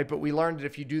 right? But we learned that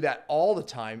if you do that all the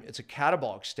time, it's a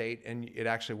catabolic state and it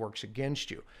actually works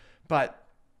against you. But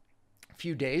a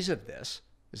few days of this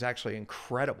is actually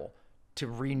incredible to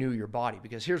renew your body,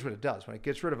 because here's what it does. When it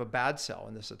gets rid of a bad cell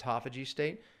in this autophagy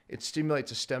state, it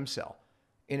stimulates a stem cell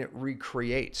and it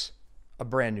recreates a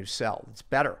brand new cell that's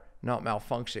better, not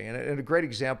malfunctioning. And a great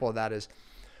example of that is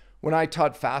when I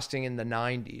taught fasting in the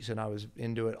 90s, and I was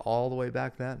into it all the way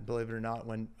back then, believe it or not,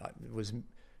 when it was,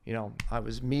 I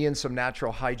was me and some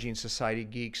Natural Hygiene Society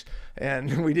geeks,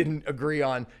 and we didn't agree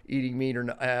on eating meat or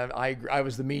not. I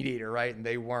was the meat eater, right? And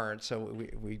they weren't. So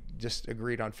we just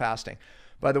agreed on fasting.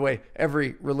 By the way,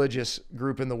 every religious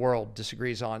group in the world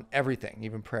disagrees on everything,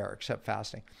 even prayer, except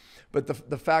fasting. But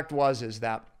the fact is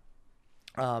that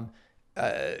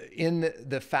in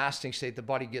the fasting state, the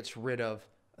body gets rid of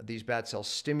these bad cells,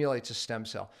 stimulates a stem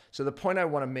cell. So the point I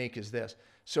want to make is this.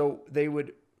 So they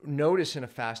would notice in a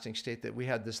fasting state that we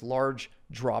had this large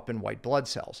drop in white blood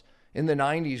cells. In the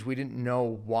 90s, we didn't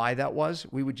know why that was.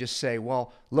 We would just say,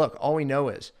 well, look, all we know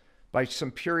is by some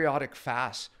periodic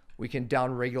fasts, we can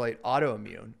downregulate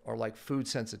autoimmune or like food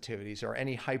sensitivities or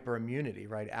any hyperimmunity,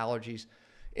 right? Allergies.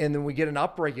 And then we get an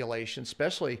upregulation,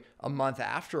 especially a month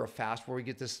after a fast, where we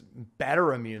get this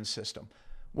better immune system.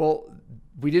 Well,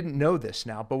 we didn't know this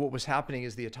now, but what was happening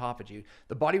is the autophagy.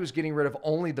 The body was getting rid of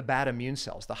only the bad immune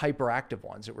cells, the hyperactive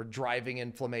ones that were driving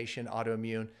inflammation,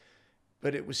 autoimmune,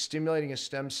 but it was stimulating a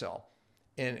stem cell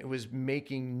and it was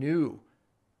making new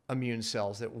immune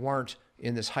cells that weren't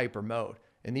in this hyper mode.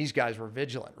 And these guys were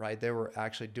vigilant, right? They were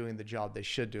actually doing the job they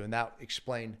should do. And that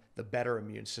explained the better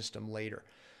immune system later.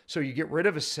 So you get rid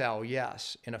of a cell,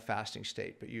 yes, in a fasting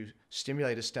state, but you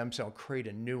stimulate a stem cell, create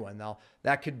a new one. Now,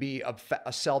 that could be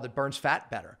a cell that burns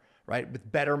fat better, right?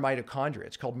 With better mitochondria.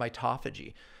 It's called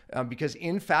mitophagy. Because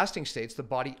in fasting states, the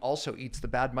body also eats the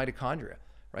bad mitochondria,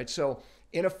 right? So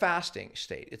in a fasting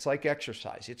state, it's like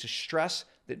exercise. It's a stress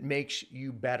that makes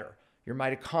you better. Your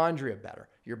mitochondria better,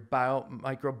 your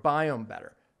microbiome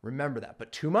better. Remember that.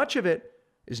 But too much of it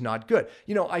is not good.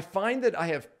 I find that I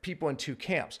have people in two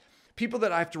camps. People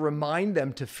that I have to remind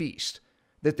them to feast,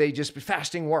 that they just,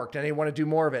 fasting worked and they want to do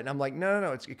more of it. And I'm like,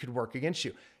 no, it could work against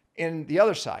you. And the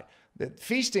other side, that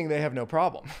feasting, they have no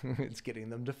problem. It's getting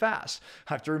them to fast.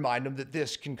 I have to remind them that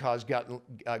this can cause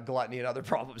gluttony and other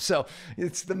problems. So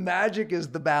it's the magic is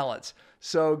the balance.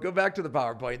 So go back to the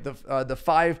PowerPoint.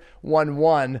 The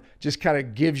 5-1-1 just kind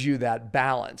of gives you that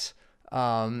balance.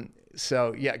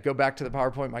 So yeah, go back to the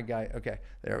PowerPoint, my guy. Okay,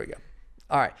 there we go.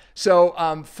 All right. So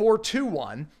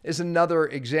 4-2-1 is another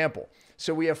example.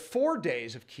 So we have 4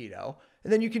 days of keto,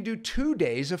 and then you can do 2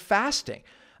 days of fasting.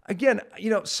 Again,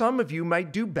 some of you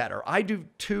might do better. I do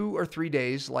 2 or 3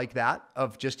 days like that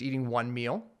of just eating one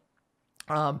meal.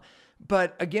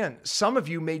 But again, some of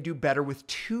you may do better with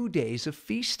 2 days of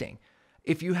feasting.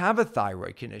 If you have a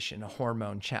thyroid condition, a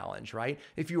hormone challenge, right?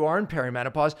 If you are in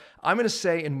perimenopause, I'm going to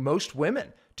say, and most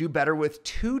women do better with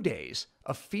 2 days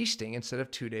of feasting instead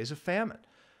of 2 days of famine.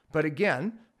 But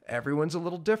again, everyone's a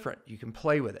little different. You can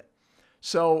play with it.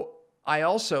 So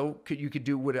you could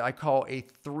do what I call a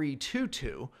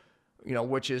 3-2-2,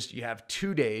 which is you have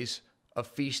 2 days of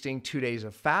feasting, 2 days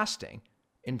of fasting,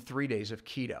 and 3 days of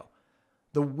keto.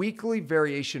 The weekly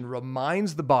variation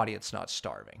reminds the body it's not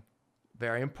starving.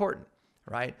 Very important,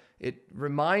 right? It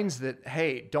reminds that,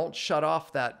 hey, don't shut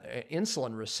off that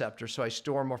insulin receptor so I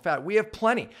store more fat. We have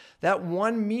plenty. That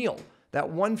one meal, that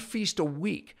one feast a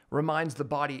week reminds the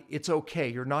body it's okay.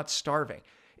 You're not starving.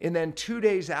 And then 2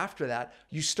 days after that,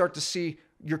 you start to see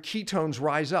your ketones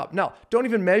rise up. Now, don't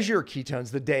even measure your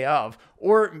ketones the day of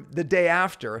or the day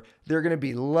after. They're going to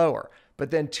be lower. But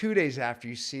then 2 days after,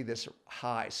 you see this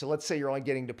high. So let's say you're only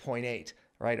getting to 0.8,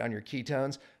 right, on your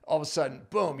ketones. All of a sudden,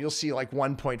 boom, you'll see like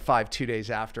 1.5 2 days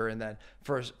after, and then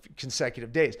for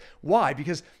consecutive days. Why?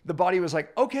 Because the body was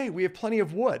like, okay, we have plenty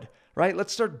of wood, right?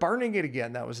 Let's start burning it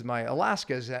again. That was my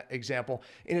Alaska example.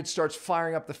 And it starts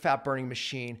firing up the fat burning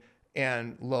machine.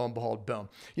 And lo and behold, boom.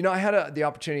 You know, I had the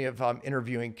opportunity of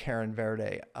interviewing Kristen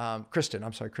Verde.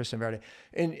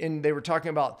 And they were talking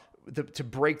about to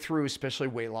break through, especially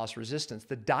weight loss resistance.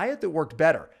 The diet that worked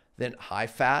better than high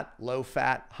fat, low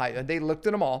fat, high, and they looked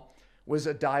at them all, was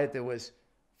a diet that was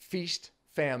feast,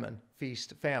 famine,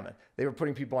 feast, famine. They were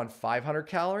putting people on 500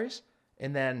 calories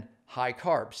and then high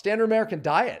carb. Standard American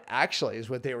diet actually is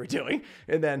what they were doing.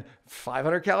 And then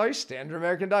 500 calories, standard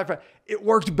American diet. It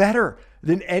worked better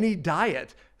than any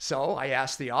diet. So I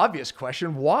asked the obvious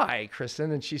question, why,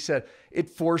 Kristen? And she said, it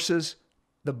forces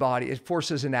the body, it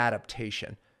forces an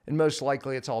adaptation. And most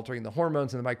likely it's altering the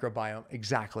hormones and the microbiome,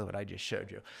 exactly what I just showed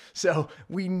you. So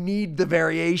we need the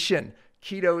variation.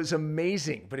 Keto is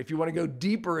amazing, but if you want to go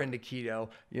deeper into keto,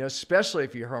 you know, especially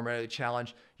if you're hormonally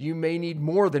challenged, you may need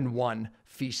more than one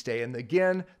feast day. And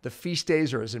again, the feast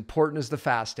days are as important as the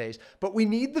fast days, but we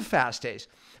need the fast days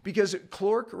because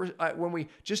caloric, when we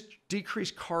just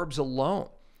decrease carbs alone,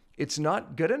 it's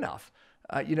not good enough.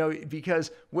 You know, because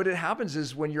what it happens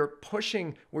is when you're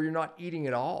pushing where you're not eating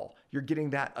at all, you're getting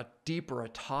that a deeper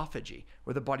autophagy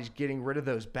where the body's getting rid of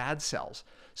those bad cells.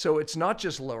 So it's not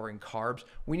just lowering carbs.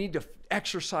 We need to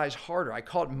exercise harder. I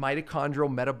call it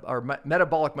mitochondrial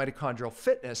metabolic mitochondrial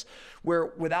fitness,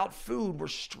 where without food, we're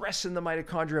stressing the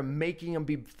mitochondria, making them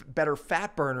be better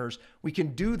fat burners. We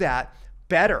can do that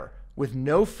better with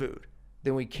no food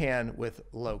than we can with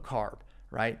low carb,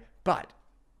 right? But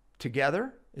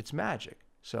together, it's magic.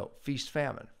 So feast,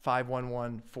 famine,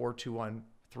 5-1-1, 4-2-1,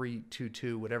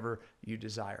 3-2-2, whatever you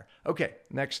desire. Okay,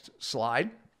 next slide.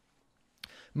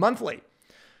 Monthly.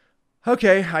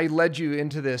 Okay, I led you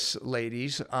into this,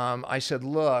 ladies. I said,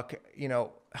 look, you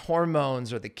know,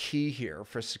 hormones are the key here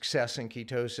for success in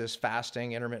ketosis,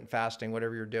 fasting, intermittent fasting,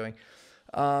 whatever you're doing.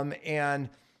 And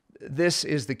this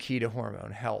is the key to hormone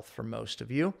health for most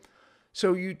of you.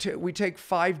 So we take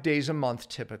 5 days a month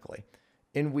typically.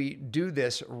 And we do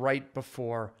this right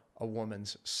before a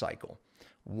woman's cycle.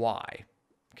 Why?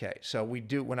 Okay, so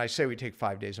when I say we take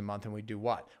 5 days a month and we do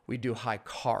what? We do high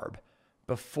carb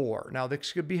before. Now,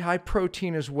 this could be high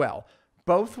protein as well.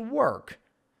 Both work.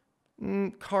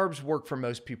 Carbs work for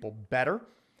most people better,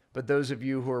 but those of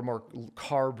you who are more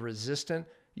carb resistant,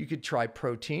 you could try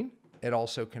protein. It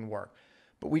also can work.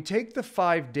 But we take the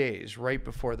 5 days right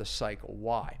before the cycle.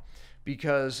 Why?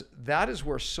 Because that is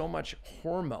where so much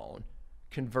hormone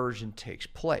conversion takes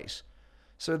place.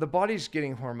 So the body's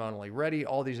getting hormonally ready,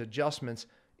 all these adjustments.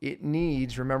 It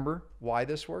needs, remember why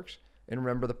this works? And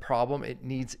remember the problem, it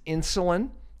needs insulin.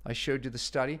 I showed you the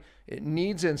study. It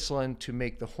needs insulin to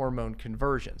make the hormone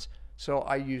conversions. So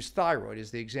I use thyroid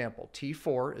as the example.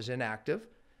 T4 is inactive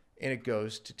and it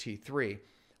goes to T3.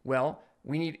 Well,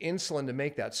 we need insulin to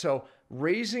make that. So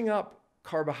raising up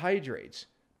carbohydrates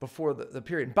before the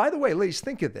period. And by the way, ladies,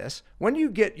 think of this. When you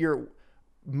get your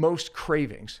most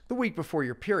cravings, the week before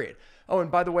your period. Oh, and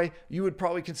by the way, you would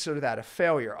probably consider that a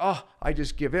failure. Oh, I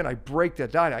just give in. I break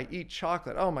that diet. I eat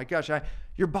chocolate. Oh my gosh,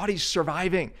 your body's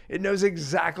surviving. It knows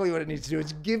exactly what it needs to do.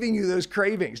 It's giving you those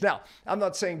cravings. Now, I'm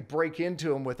not saying break into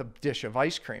them with a dish of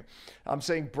ice cream. I'm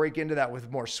saying break into that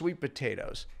with more sweet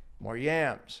potatoes, more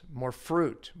yams, more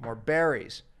fruit, more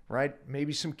berries, right?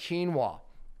 Maybe some quinoa.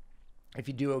 If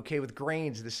you do okay with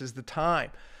grains, this is the time.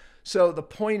 So the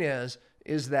point is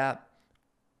that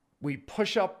we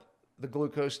push up the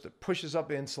glucose that pushes up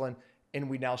insulin, and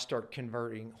we now start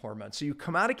converting hormones. So you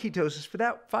come out of ketosis for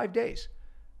that 5 days.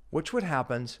 Watch what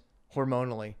happens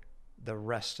hormonally the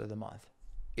rest of the month.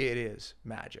 It is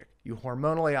magic. You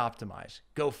hormonally optimize.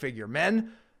 Go figure.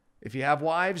 Men, if you have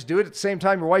wives, do it at the same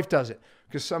time your wife does it,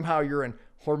 because somehow you're in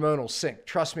hormonal sync.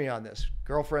 Trust me on this.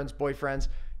 Girlfriends, boyfriends,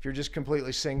 if you're just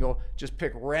completely single, just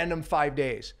pick random 5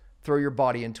 days. Throw your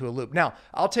body into a loop. Now,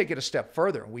 I'll take it a step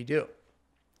further, and we do.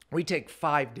 We take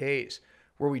 5 days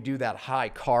where we do that high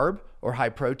carb or high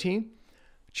protein.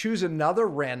 Choose another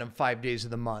random 5 days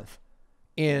of the month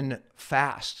in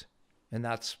fast. And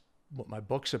that's what my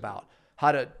book's about.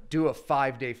 How to do a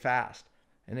 5-day fast.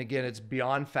 And again, it's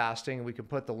Beyond Fasting. And we can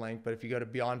put the link, but if you go to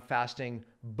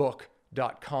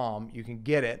beyondfastingbook.com, you can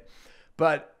get it.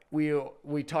 But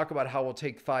we talk about how we'll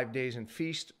take 5 days and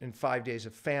feast and 5 days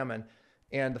of famine.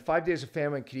 And the 5 days of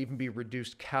famine could even be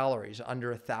reduced calories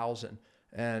under 1,000.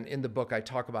 And in the book, I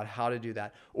talk about how to do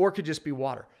that. Or it could just be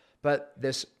water. But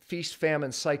this feast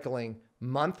famine cycling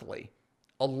monthly,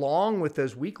 along with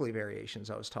those weekly variations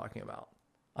I was talking about,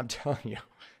 I'm telling you,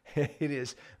 it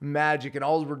is magic. And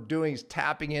all we're doing is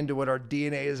tapping into what our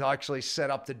DNA is actually set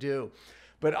up to do.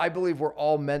 But I believe we're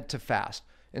all meant to fast.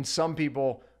 And some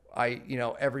people,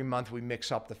 every month we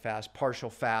mix up the fast, partial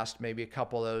fast, maybe a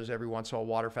couple of those, every once in a while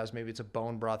water fast, maybe it's a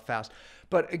bone broth fast.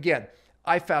 But again,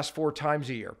 I fast 4 times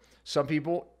a year. Some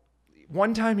people,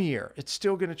 1 time a year. It's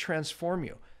still going to transform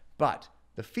you. But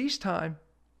the feast time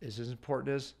is as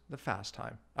important as the fast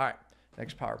time. All right,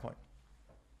 next PowerPoint.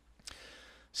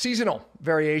 Seasonal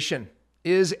variation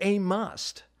is a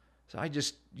must. So I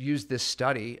just used this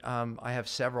study. I have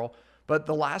several. But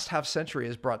the last half century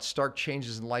has brought stark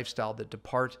changes in lifestyle that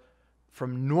depart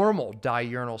from normal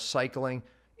diurnal cycling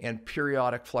and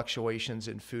periodic fluctuations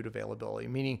in food availability,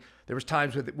 meaning there was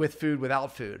times with food,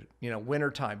 without food,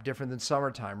 wintertime, different than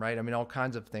summertime, right? I mean, all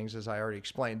kinds of things, as I already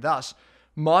explained. Thus,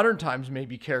 modern times may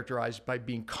be characterized by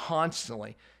being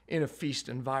constantly in a feast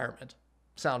environment.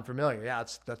 Sound familiar? Yeah,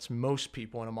 that's most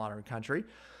people in a modern country.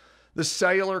 The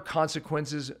cellular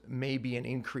consequences may be an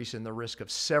increase in the risk of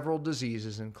several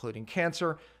diseases, including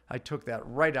cancer. I took that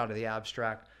right out of the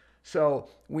abstract. So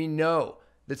we know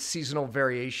that seasonal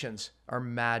variations are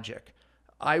magic.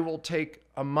 I will take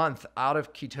a month out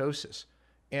of ketosis,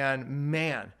 and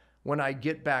man, when I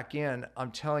get back in,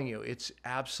 I'm telling you, it's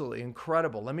absolutely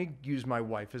incredible. Let me use my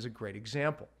wife as a great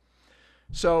example.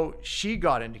 So she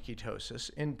got into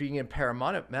ketosis, and being in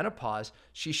perimenopause,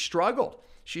 she struggled.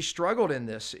 She struggled in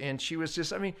this, and she was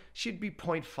just, she'd be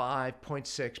 0.5,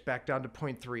 0.6, back down to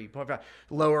 0.3, 0.5,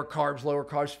 lower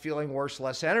carbs, feeling worse,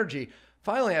 less energy.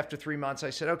 Finally, after 3 months,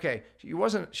 I said, okay, she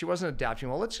wasn't adapting.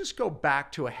 Well, let's just go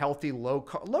back to a healthy low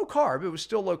carb. It was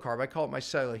still low carb. I call it my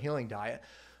cellular healing diet.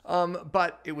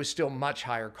 But it was still much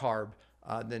higher carb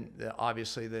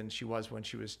than she was when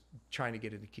she was trying to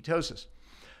get into ketosis.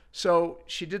 So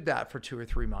she did that for 2 or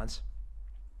 3 months.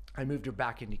 I moved her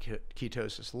back into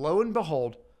ketosis. Lo and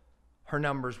behold, her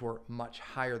numbers were much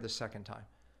higher the second time.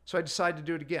 So I decided to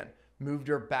do it again. Moved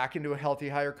her back into a healthy,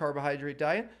 higher carbohydrate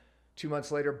diet. 2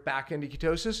 months later, back into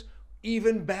ketosis,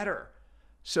 even better.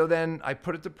 So then I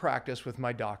put it to practice with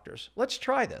my doctors. Let's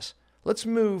try this. Let's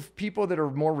move people that are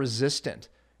more resistant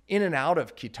in and out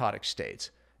of ketotic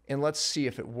states, and let's see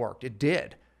if it worked. It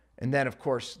did. And then, of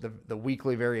course, the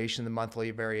weekly variation, the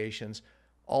monthly variations,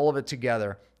 all of it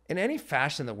together, in any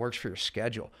fashion that works for your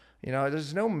schedule.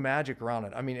 There's no magic around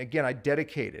it. Again, I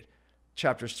dedicated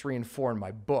chapters 3 and 4 in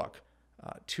my book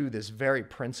to this very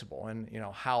principle and,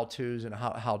 how-tos and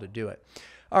how to do it.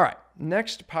 All right,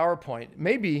 next PowerPoint,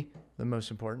 maybe the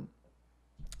most important,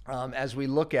 as we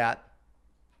look at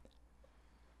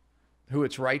who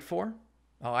it's right for.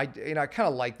 I kind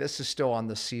of like this. Is still on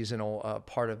the seasonal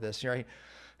part of this, right?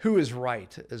 Who is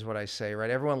right is what I say, right?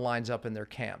 Everyone lines up in their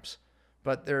camps,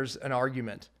 but there's an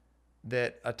argument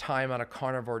that a time on a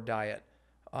carnivore diet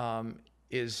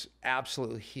is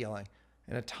absolutely healing,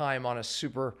 and a time on a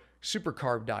super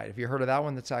carb diet. Have you heard of that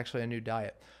one? That's actually a new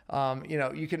diet.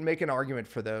 You can make an argument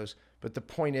for those, but the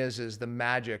point is the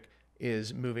magic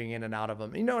is moving in and out of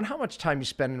them. And how much time you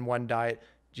spend in one diet.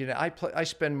 I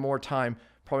spend more time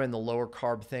probably in the lower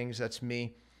carb things. That's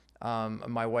me.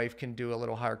 My wife can do a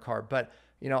little higher carb, but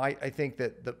I think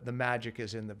that the magic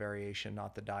is in the variation,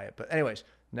 not the diet. But anyways,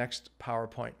 next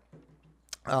PowerPoint.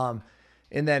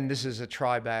 And then this is a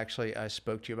tribe I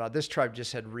spoke to you about. This tribe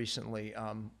just had recently,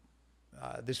 I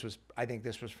think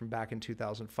this was from back in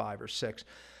 2005 or 6.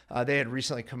 They had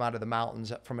recently come out of the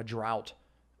mountains from a drought.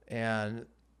 And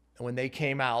when they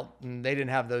came out, they didn't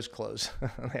have those clothes.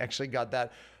 They actually got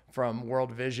that from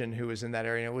World Vision, who was in that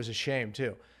area. And it was a shame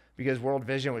too, because World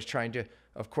Vision was trying to,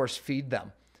 of course, feed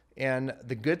them. And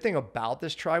the good thing about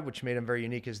this tribe, which made them very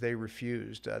unique, is they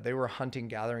refused. They were a hunting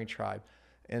gathering tribe.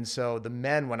 And so the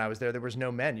men, when I was there was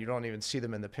no men. You don't even see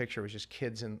them in the picture. It was just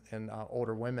kids and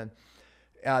older women.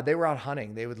 They were out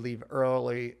hunting. They would leave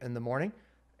early in the morning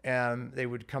and they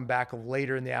would come back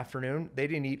later in the afternoon. They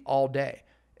didn't eat all day.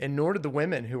 And nor did the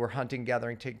women who were hunting,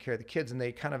 gathering, taking care of the kids. And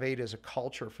they kind of ate as a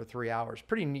culture for 3 hours.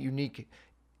 Pretty unique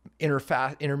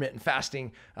intermittent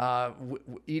fasting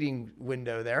eating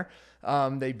window there.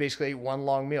 They basically ate one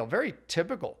long meal. Very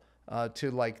typical to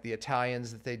like the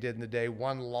Italians that they did in the day.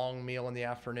 One long meal in the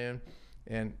afternoon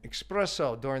and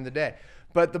espresso during the day.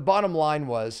 But the bottom line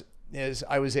is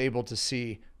I was able to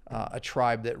see a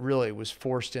tribe that really was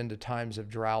forced into times of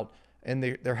drought, and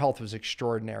their health was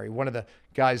extraordinary. One of the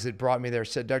guys that brought me there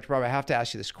said, Dr. Bob, I have to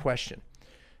ask you this question.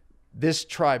 This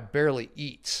tribe barely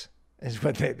eats, is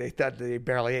what they thought they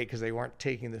barely ate because they weren't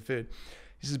taking the food.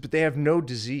 He says, but they have no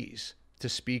disease to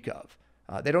speak of.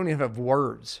 They don't even have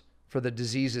words for the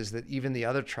diseases that even the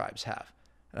other tribes have?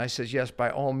 And I says, yes, by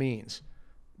all means,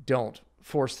 don't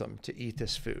force them to eat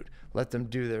this food. Let them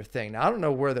do their thing. Now, I don't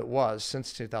know where that was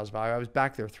since 2005. I was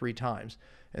back there 3 times,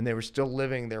 and they were still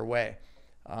living their way.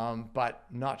 But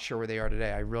not sure where they are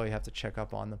today. I really have to check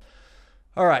up on them.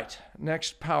 All right,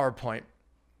 next PowerPoint.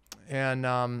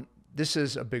 And this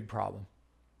is a big problem.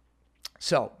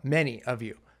 So many of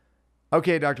you,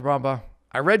 okay, Dr. Pompa,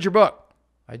 I read your book.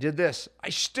 I did this. I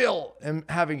still am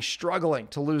struggling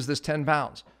to lose this 10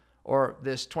 pounds or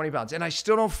this 20 pounds. And I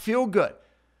still don't feel good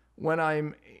when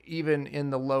I'm even in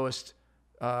the lowest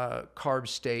carb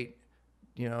state,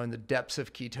 in the depths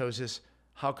of ketosis.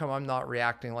 How come I'm not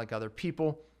reacting like other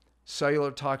people?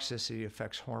 Cellular toxicity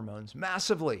affects hormones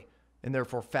massively, and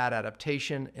therefore fat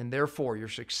adaptation, and therefore your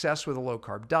success with a low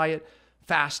carb diet,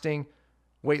 fasting,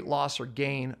 weight loss or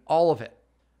gain, all of it.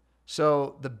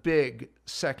 So the big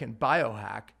second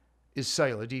biohack is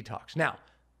cellular detox. Now,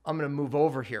 I'm going to move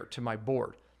over here to my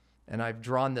board, and I've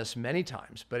drawn this many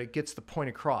times, but it gets the point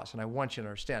across, and I want you to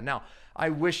understand. Now, I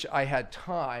wish I had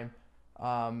time,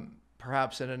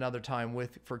 perhaps at another time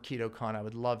for KetoCon. I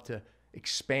would love to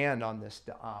expand on this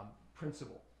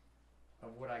principle of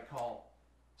what I call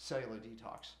cellular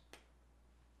detox.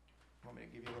 Want me to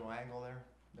give you a little angle there?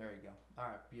 There you go. All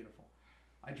right, beautiful.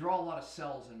 I draw a lot of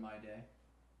cells in my day.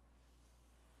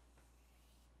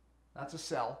 That's a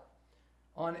cell.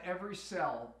 On every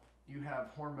cell, you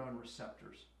have hormone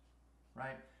receptors,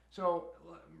 right? So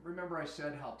remember I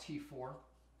said how T4,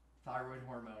 thyroid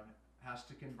hormone, has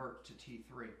to convert to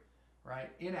T3, right?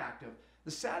 Inactive.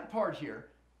 The sad part here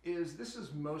is this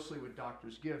is mostly what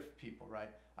doctors give people, right?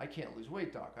 I can't lose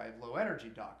weight, doc. I have low energy,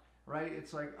 doc, right?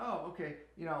 It's like, oh, okay,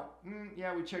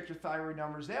 yeah, we checked your thyroid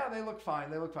numbers. Yeah, they look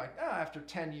fine. They look fine. After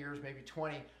 10 years, maybe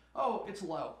 20, oh, it's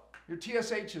low. Your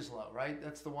TSH is low, right?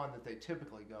 That's the one that they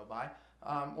typically go by.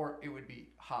 Or it would be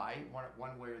high,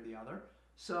 one way or the other.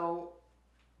 So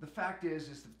the fact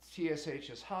is the TSH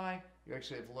is high. You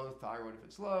actually have low thyroid if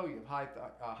it's low. You have high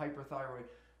hyperthyroid.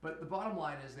 But the bottom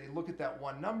line is they look at that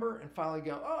one number and finally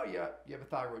go, oh, yeah, you have a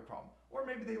thyroid problem. Or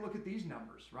maybe they look at these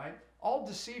numbers, right? All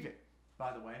deceiving,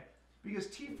 by the way, because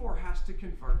T4 has to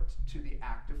convert to the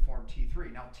active form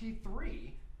T3. Now,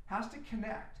 T3 has to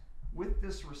connect with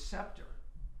this receptor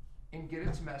and get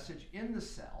its message in the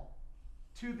cell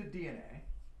to the DNA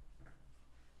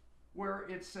where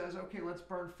it says, okay, let's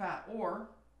burn fat, or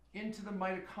into the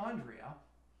mitochondria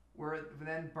where it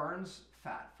then burns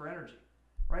fat for energy,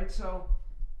 right? So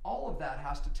all of that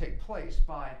has to take place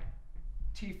by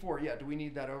T4. Yeah, do we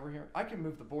need that over here? I can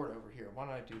move the board over here. Why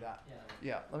don't I do that?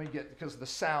 Yeah, let me because the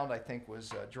sound I think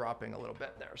was dropping a little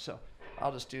bit there. So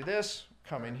I'll just do this,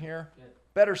 come in here.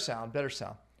 Better sound.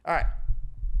 All right.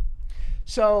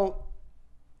 So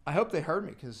I hope they heard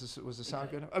me because was the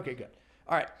sound good? Okay, good.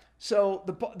 All right. So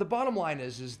the bottom line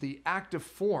is the active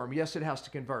form, yes, it has to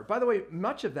convert. By the way,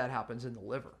 much of that happens in the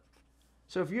liver.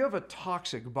 So if you have a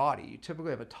toxic body, you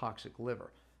typically have a toxic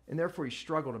liver, and therefore you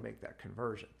struggle to make that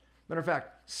conversion. Matter of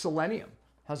fact, selenium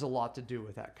has a lot to do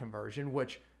with that conversion,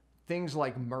 which things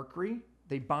like mercury,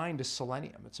 they bind to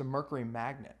selenium. It's a mercury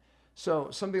magnet. So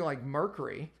something like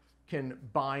mercury can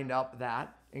bind up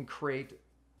that and create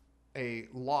a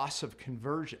loss of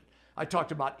conversion. I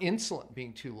talked about insulin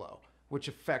being too low, which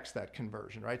affects that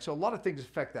conversion, right? So a lot of things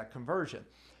affect that conversion.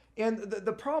 And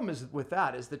the problem is with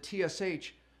that is the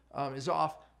TSH is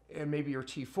off, and maybe your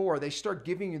T4, they start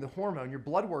giving you the hormone. Your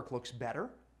blood work looks better,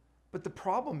 but the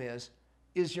problem is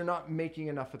you're not making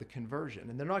enough of the conversion,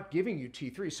 and they're not giving you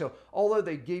T3. So although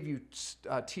they gave you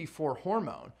T4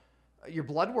 hormone, your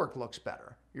blood work looks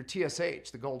better. Your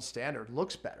TSH, the gold standard,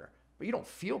 looks better, but you don't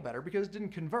feel better because it didn't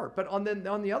convert. But on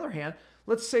the other hand,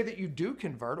 let's say that you do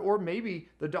convert, or maybe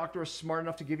the doctor is smart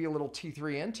enough to give you a little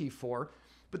T3 and T4.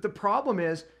 But the problem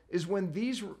is when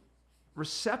these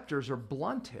receptors are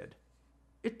blunted,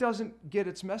 it doesn't get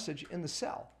its message in the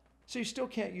cell. So you still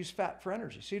can't use fat for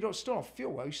energy. So you still don't feel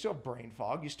well. You still have brain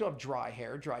fog. You still have dry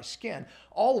hair, dry skin,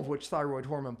 all of which thyroid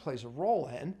hormone plays a role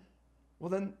in. Well,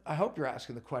 then I hope you're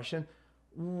asking the question,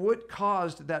 what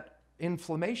caused that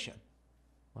inflammation?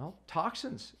 Well,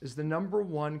 toxins is the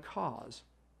 #1 cause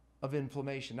of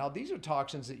inflammation. Now, these are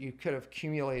toxins that you could have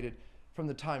accumulated from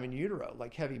the time in utero,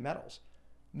 like heavy metals.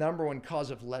 #1 cause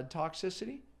of lead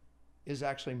toxicity is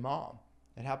actually mom.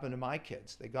 It happened to my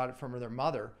kids. They got it from their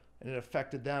mother, and it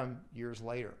affected them years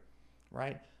later,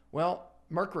 right? Well,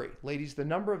 mercury, ladies, the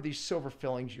number of these silver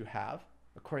fillings you have,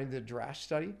 according to the DRASH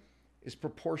study, is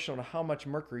proportional to how much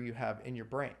mercury you have in your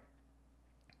brain.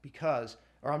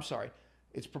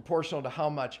 It's proportional to how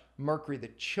much mercury the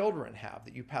children have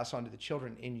that you pass on to the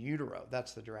children in utero.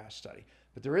 That's the DRASH study.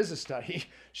 But there is a study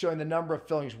showing the number of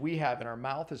fillings we have in our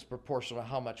mouth is proportional to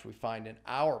how much we find in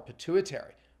our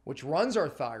pituitary, which runs our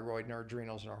thyroid and our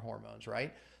adrenals and our hormones,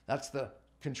 right? That's the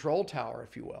control tower,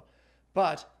 if you will.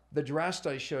 But the DRAS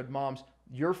study showed moms,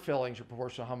 your fillings are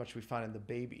proportional to how much we find in the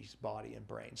baby's body and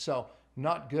brain. So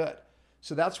not good.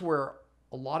 So that's where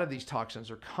a lot of these toxins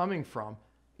are coming from,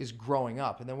 is growing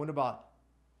up. And then what about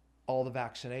all the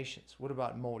vaccinations? What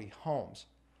about moldy homes?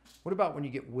 What about when you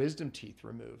get wisdom teeth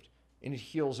removed and it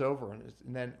heals over, and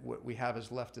then what we have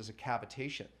is left as a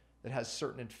cavitation that has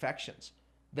certain infections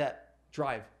that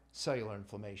drive cellular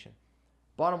inflammation?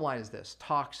 Bottom line is this: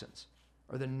 toxins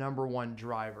are the number one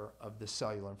driver of the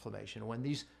cellular inflammation. When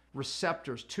these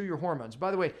receptors to your hormones,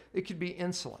 by the way, it could be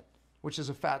insulin, which is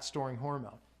a fat storing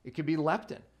hormone. It could be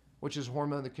leptin, which is a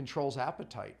hormone that controls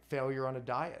appetite, failure on a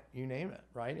diet, you name it,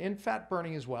 right? And fat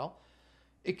burning as well.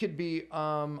 It could be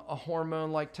a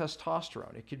hormone like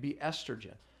testosterone. It could be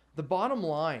estrogen. The bottom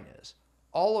line is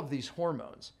all of these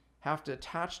hormones have to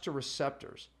attach to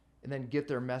receptors and then get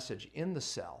their message in the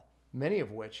cell, many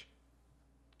of which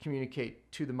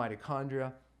communicate to the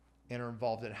mitochondria and are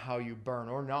involved in how you burn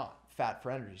or not fat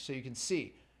for energy. So you can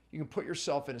see, you can put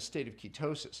yourself in a state of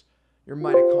ketosis. Your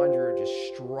mitochondria are just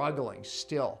struggling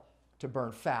still to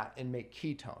burn fat and make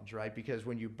ketones, right? Because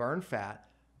when you burn fat,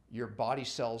 your body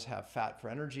cells have fat for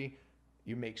energy.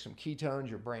 You make some ketones,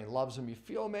 your brain loves them, you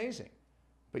feel amazing.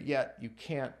 But yet you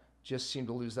can't just seem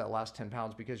to lose that last 10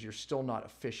 pounds because you're still not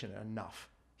efficient enough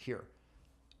here.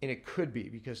 And it could be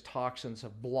because toxins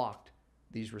have blocked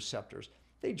these receptors.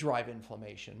 They drive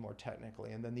inflammation more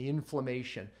technically. And then the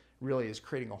inflammation really is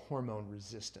creating a hormone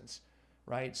resistance,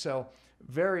 right? So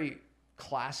very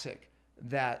classic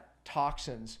that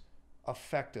toxins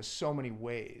affect us so many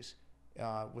ways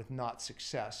with not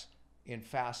success in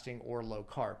fasting or low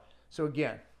carb. So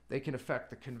again, they can affect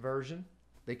the conversion,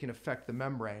 they can affect the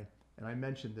membrane, and I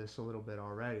mentioned this a little bit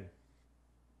already.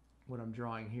 What I'm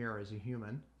drawing here is a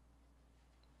human.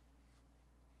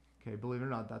 Okay, believe it or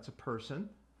not, that's a person.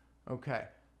 Okay,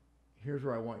 here's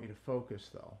where I want you to focus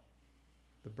though,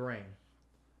 the brain.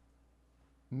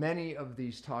 Many of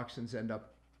these toxins end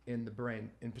up in the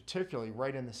brain, and particularly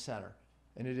right in the center,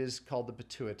 and it is called the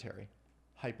pituitary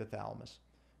hypothalamus,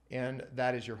 and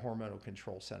that is your hormonal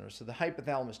control center. So the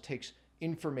hypothalamus takes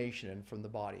information in from the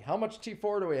body. How much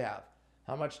T4 do we have?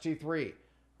 How much T3?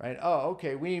 Right? Oh,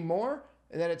 okay, we need more,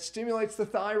 and then it stimulates the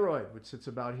thyroid, which sits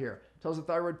about here. It tells the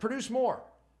thyroid, produce more,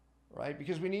 right?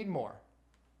 Because we need more.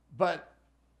 But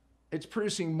it's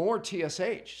producing more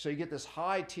TSH, so you get this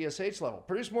high TSH level.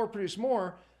 Produce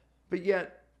more, but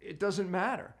yet it doesn't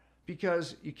matter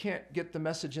because you can't get the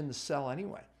message in the cell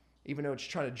anyway, even though it's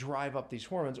trying to drive up these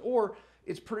hormones, or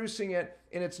it's producing it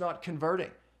and it's not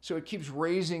converting. So it keeps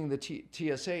raising the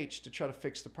TSH to try to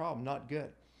fix the problem. Not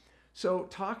good. So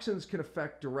toxins can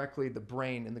affect directly the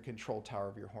brain and the control tower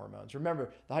of your hormones.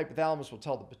 Remember, the hypothalamus will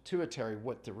tell the pituitary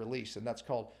what to release, and that's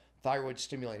called thyroid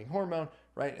stimulating hormone,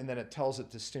 right? And then it tells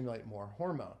it to stimulate more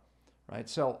hormone, right?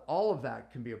 So all of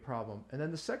that can be a problem. And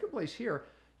then the second place here,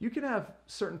 you can have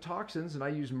certain toxins, and I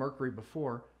used mercury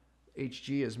before,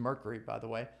 Hg is mercury, by the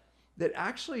way, that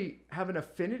actually have an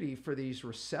affinity for these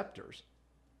receptors.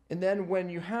 And then when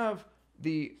you have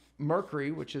the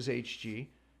mercury, which is Hg,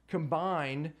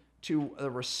 combined to a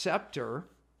receptor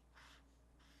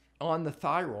on the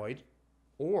thyroid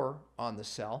or on the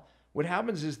cell, what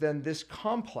happens is then this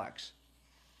complex,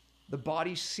 the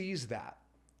body sees that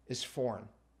as foreign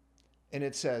and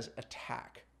it says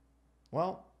attack.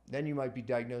 Well, then you might be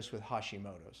diagnosed with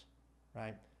Hashimoto's,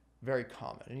 right? Very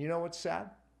common. And you know what's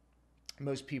sad?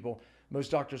 Most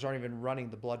doctors aren't even running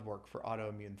the blood work for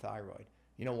autoimmune thyroid.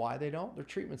 You know why they don't? Their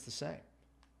treatment's the same.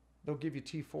 They'll give you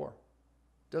T4.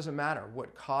 Doesn't matter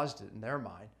what caused it in their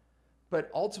mind. But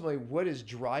ultimately, what is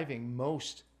driving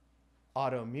most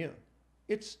autoimmune?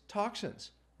 It's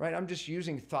toxins, right? I'm just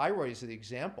using thyroid as the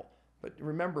example. But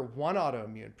remember, one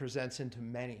autoimmune presents into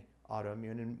many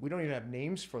autoimmune, and we don't even have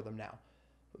names for them now.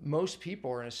 Most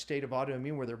people are in a state of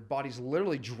autoimmune where their body's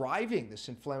literally driving this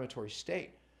inflammatory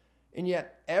state. And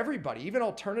yet everybody, even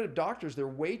alternative doctors, they're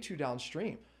way too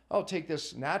downstream. Oh, take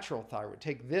this natural thyroid,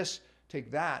 take this,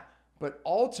 take that. But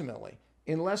ultimately,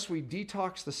 unless we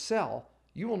detox the cell,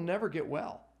 you will never get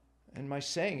well. And my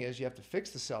saying is you have to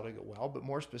fix the cell to get well, but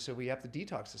more specifically, you have to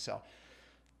detox the cell.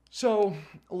 So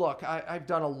look, I've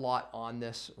done a lot on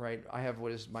this, right? I have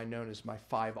what is known as my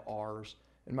 5 R's.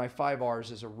 And my 5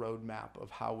 R's is a roadmap of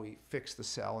how we fix the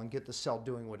cell and get the cell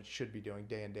doing what it should be doing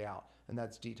day in, day out. And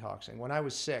that's detoxing. When I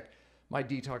was sick, my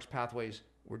detox pathways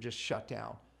were just shut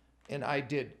down. And I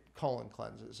did colon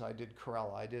cleanses, I did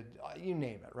Corella, I did, you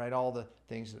name it, right? All the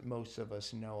things that most of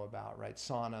us know about, right?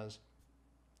 Saunas,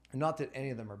 Not that any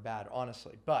of them are bad,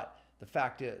 honestly, but the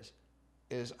fact is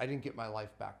I didn't get my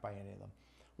life back by any of them.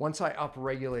 Once I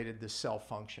upregulated the cell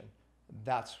function,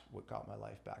 that's what got my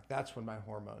life back. That's when my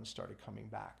hormones started coming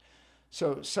back.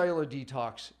 So cellular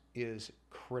detox is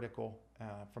critical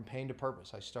from pain to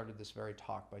purpose. I started this very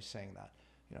talk by saying that.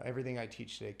 You know, everything I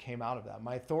teach today came out of that.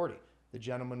 My authority, the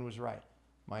gentleman was right.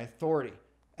 My authority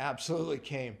absolutely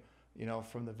came, you know,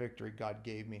 from the victory God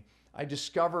gave me. I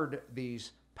discovered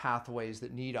these pathways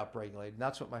that need upregulated, and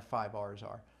that's what my 5 R's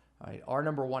are. Right? R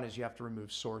number 1 is you have to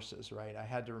remove sources, right? I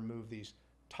had to remove these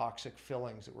toxic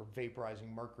fillings that were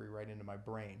vaporizing mercury right into my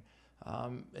brain.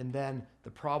 And then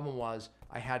the problem was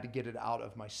I had to get it out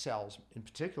of my cells, and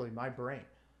particularly my brain.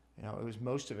 You know,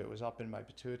 most of it was up in my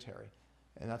pituitary,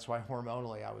 and that's why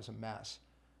hormonally I was a mess.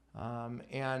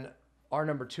 And R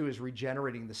number 2 is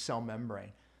regenerating the cell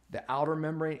membrane, the outer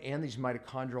membrane and these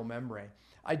mitochondrial membrane.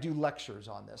 I do lectures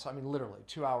on this. I mean, literally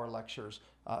 2-hour lectures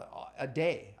a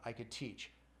day I could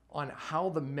teach on how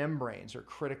the membranes are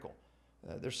critical.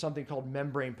 There's something called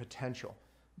membrane potential,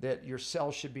 that your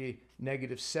cells should be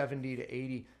 -70 to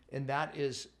 80, and that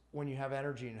is when you have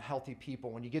energy in healthy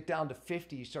people. When you get down to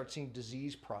 50, you start seeing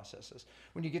disease processes.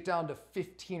 When you get down to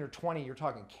 15 or 20, you're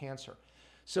talking cancer.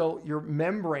 So your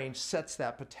membrane sets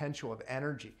that potential of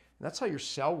energy. And that's how your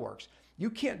cell works. You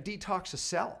can't detox a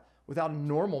cell without a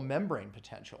normal membrane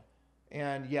potential.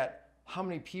 And yet, how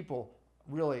many people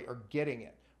really are getting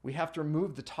it? We have to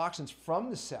remove the toxins from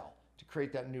the cell to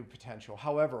create that new potential,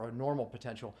 however, a normal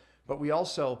potential. But we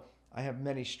also, I have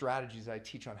many strategies I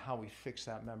teach on how we fix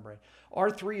that membrane.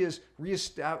 R3 is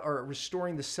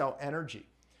restoring the cell energy,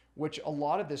 which a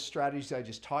lot of the strategies I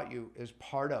just taught you is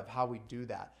part of how we do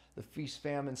that. The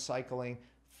feast-famine cycling,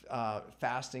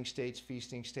 fasting states,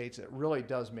 feasting states, it really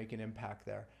does make an impact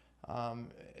there.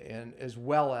 And as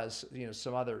well as, you know,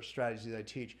 some other strategies I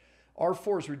teach.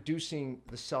 R4 is reducing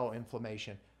the cell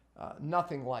inflammation.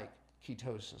 Nothing like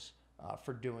ketosis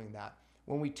for doing that.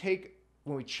 When we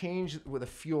change with a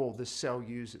fuel the cell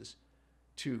uses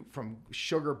from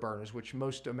sugar burners, which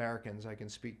most Americans I can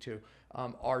speak to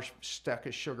are stuck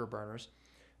as sugar burners,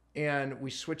 and we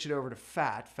switch it over to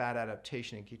fat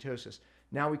adaptation and ketosis,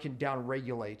 now we can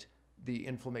downregulate the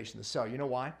inflammation of the cell. You know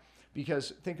why?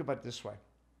 Because think about it this way.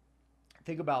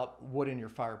 Think about wood in your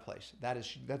fireplace.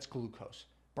 That's glucose.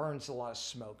 Burns a lot of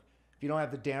smoke. If you don't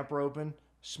have the damper open,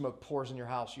 smoke pours in your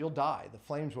house, you'll die. The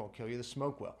flames won't kill you, the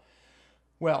smoke will.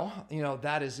 Well, you know,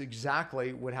 that is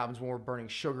exactly what happens when we're burning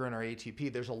sugar in our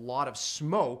ATP. There's a lot of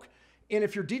smoke, and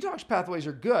if your detox pathways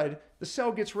are good, the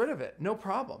cell gets rid of it, no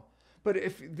problem. But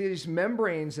if these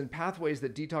membranes and pathways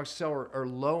that detox cell are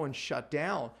low and shut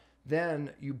down,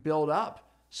 then you build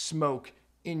up smoke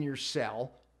in your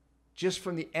cell just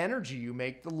from the energy you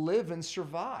make to live and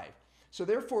survive. So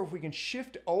therefore, if we can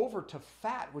shift over to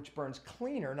fat, which burns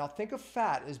cleaner, now think of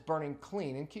fat as burning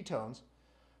clean in ketones,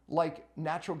 like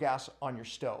natural gas on your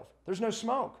stove. There's no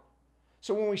smoke.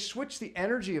 So when we switch the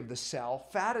energy of the cell,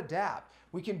 fat adapt,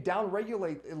 we can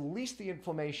downregulate at least the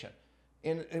inflammation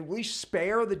and at least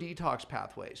spare the detox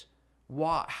pathways.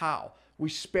 Why? How? We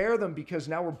spare them because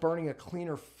now we're burning a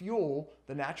cleaner fuel,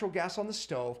 the natural gas on the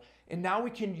stove, and now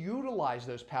we can utilize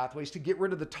those pathways to get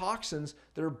rid of the toxins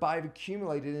that are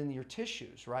bioaccumulated in your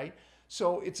tissues, right?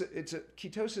 So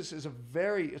ketosis is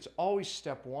it's always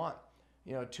step one,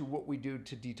 you know, to what we do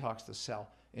to detox the cell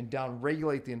and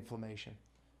downregulate the inflammation.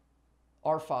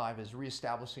 R5 is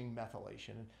reestablishing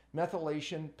methylation. And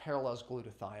methylation parallels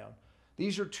glutathione.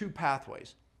 These are two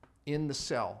pathways in the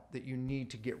cell that you need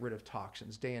to get rid of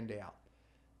toxins day in, day out.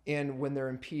 And when they're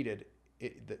impeded,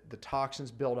 the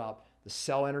toxins build up, the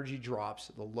cell energy drops.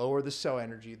 The lower the cell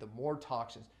energy, the more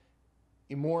toxins,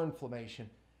 the more inflammation.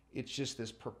 It's just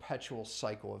this perpetual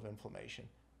cycle of inflammation.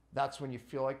 That's when you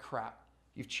feel like crap.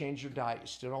 You've changed your diet, you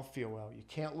still don't feel well. You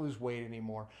can't lose weight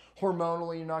anymore.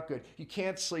 Hormonally, you're not good. You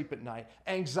can't sleep at night.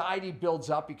 Anxiety builds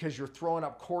up because you're throwing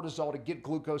up cortisol to get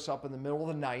glucose up in the middle of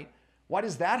the night. Why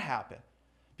does that happen?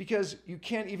 Because you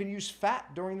can't even use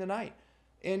fat during the night.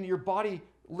 And your body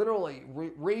literally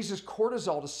raises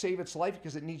cortisol to save its life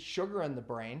because it needs sugar in the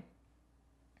brain.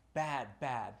 Bad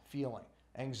feeling.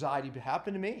 Anxiety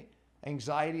happened to me.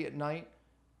 Anxiety at night,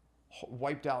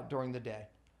 wiped out during the day.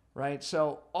 Right?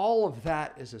 So all of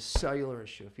that is a cellular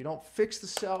issue. If you don't fix the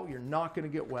cell, you're not going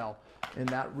to get well. And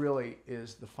that really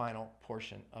is the final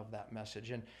portion of that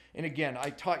message. And again, I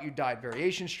taught you diet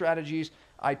variation strategies.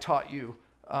 I taught you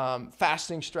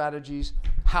fasting strategies,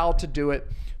 how to do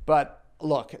it. But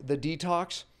look, the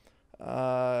detox,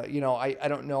 you know, I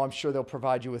don't know. I'm sure they'll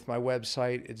provide you with my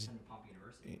website. It's Pompa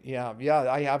University.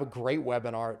 Yeah. I have a great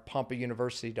webinar at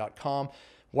pompauniversity.com.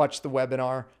 watch the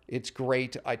webinar. It's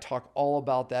great. I talk all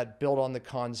about that, build on the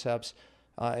concepts,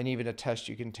 and even a test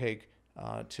you can take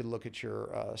to look at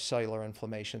your cellular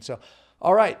inflammation. So,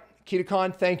 all right,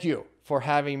 KetoCon, thank you for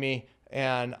having me.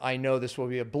 And I know this will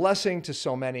be a blessing to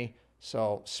so many.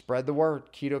 So spread the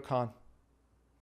word, KetoCon.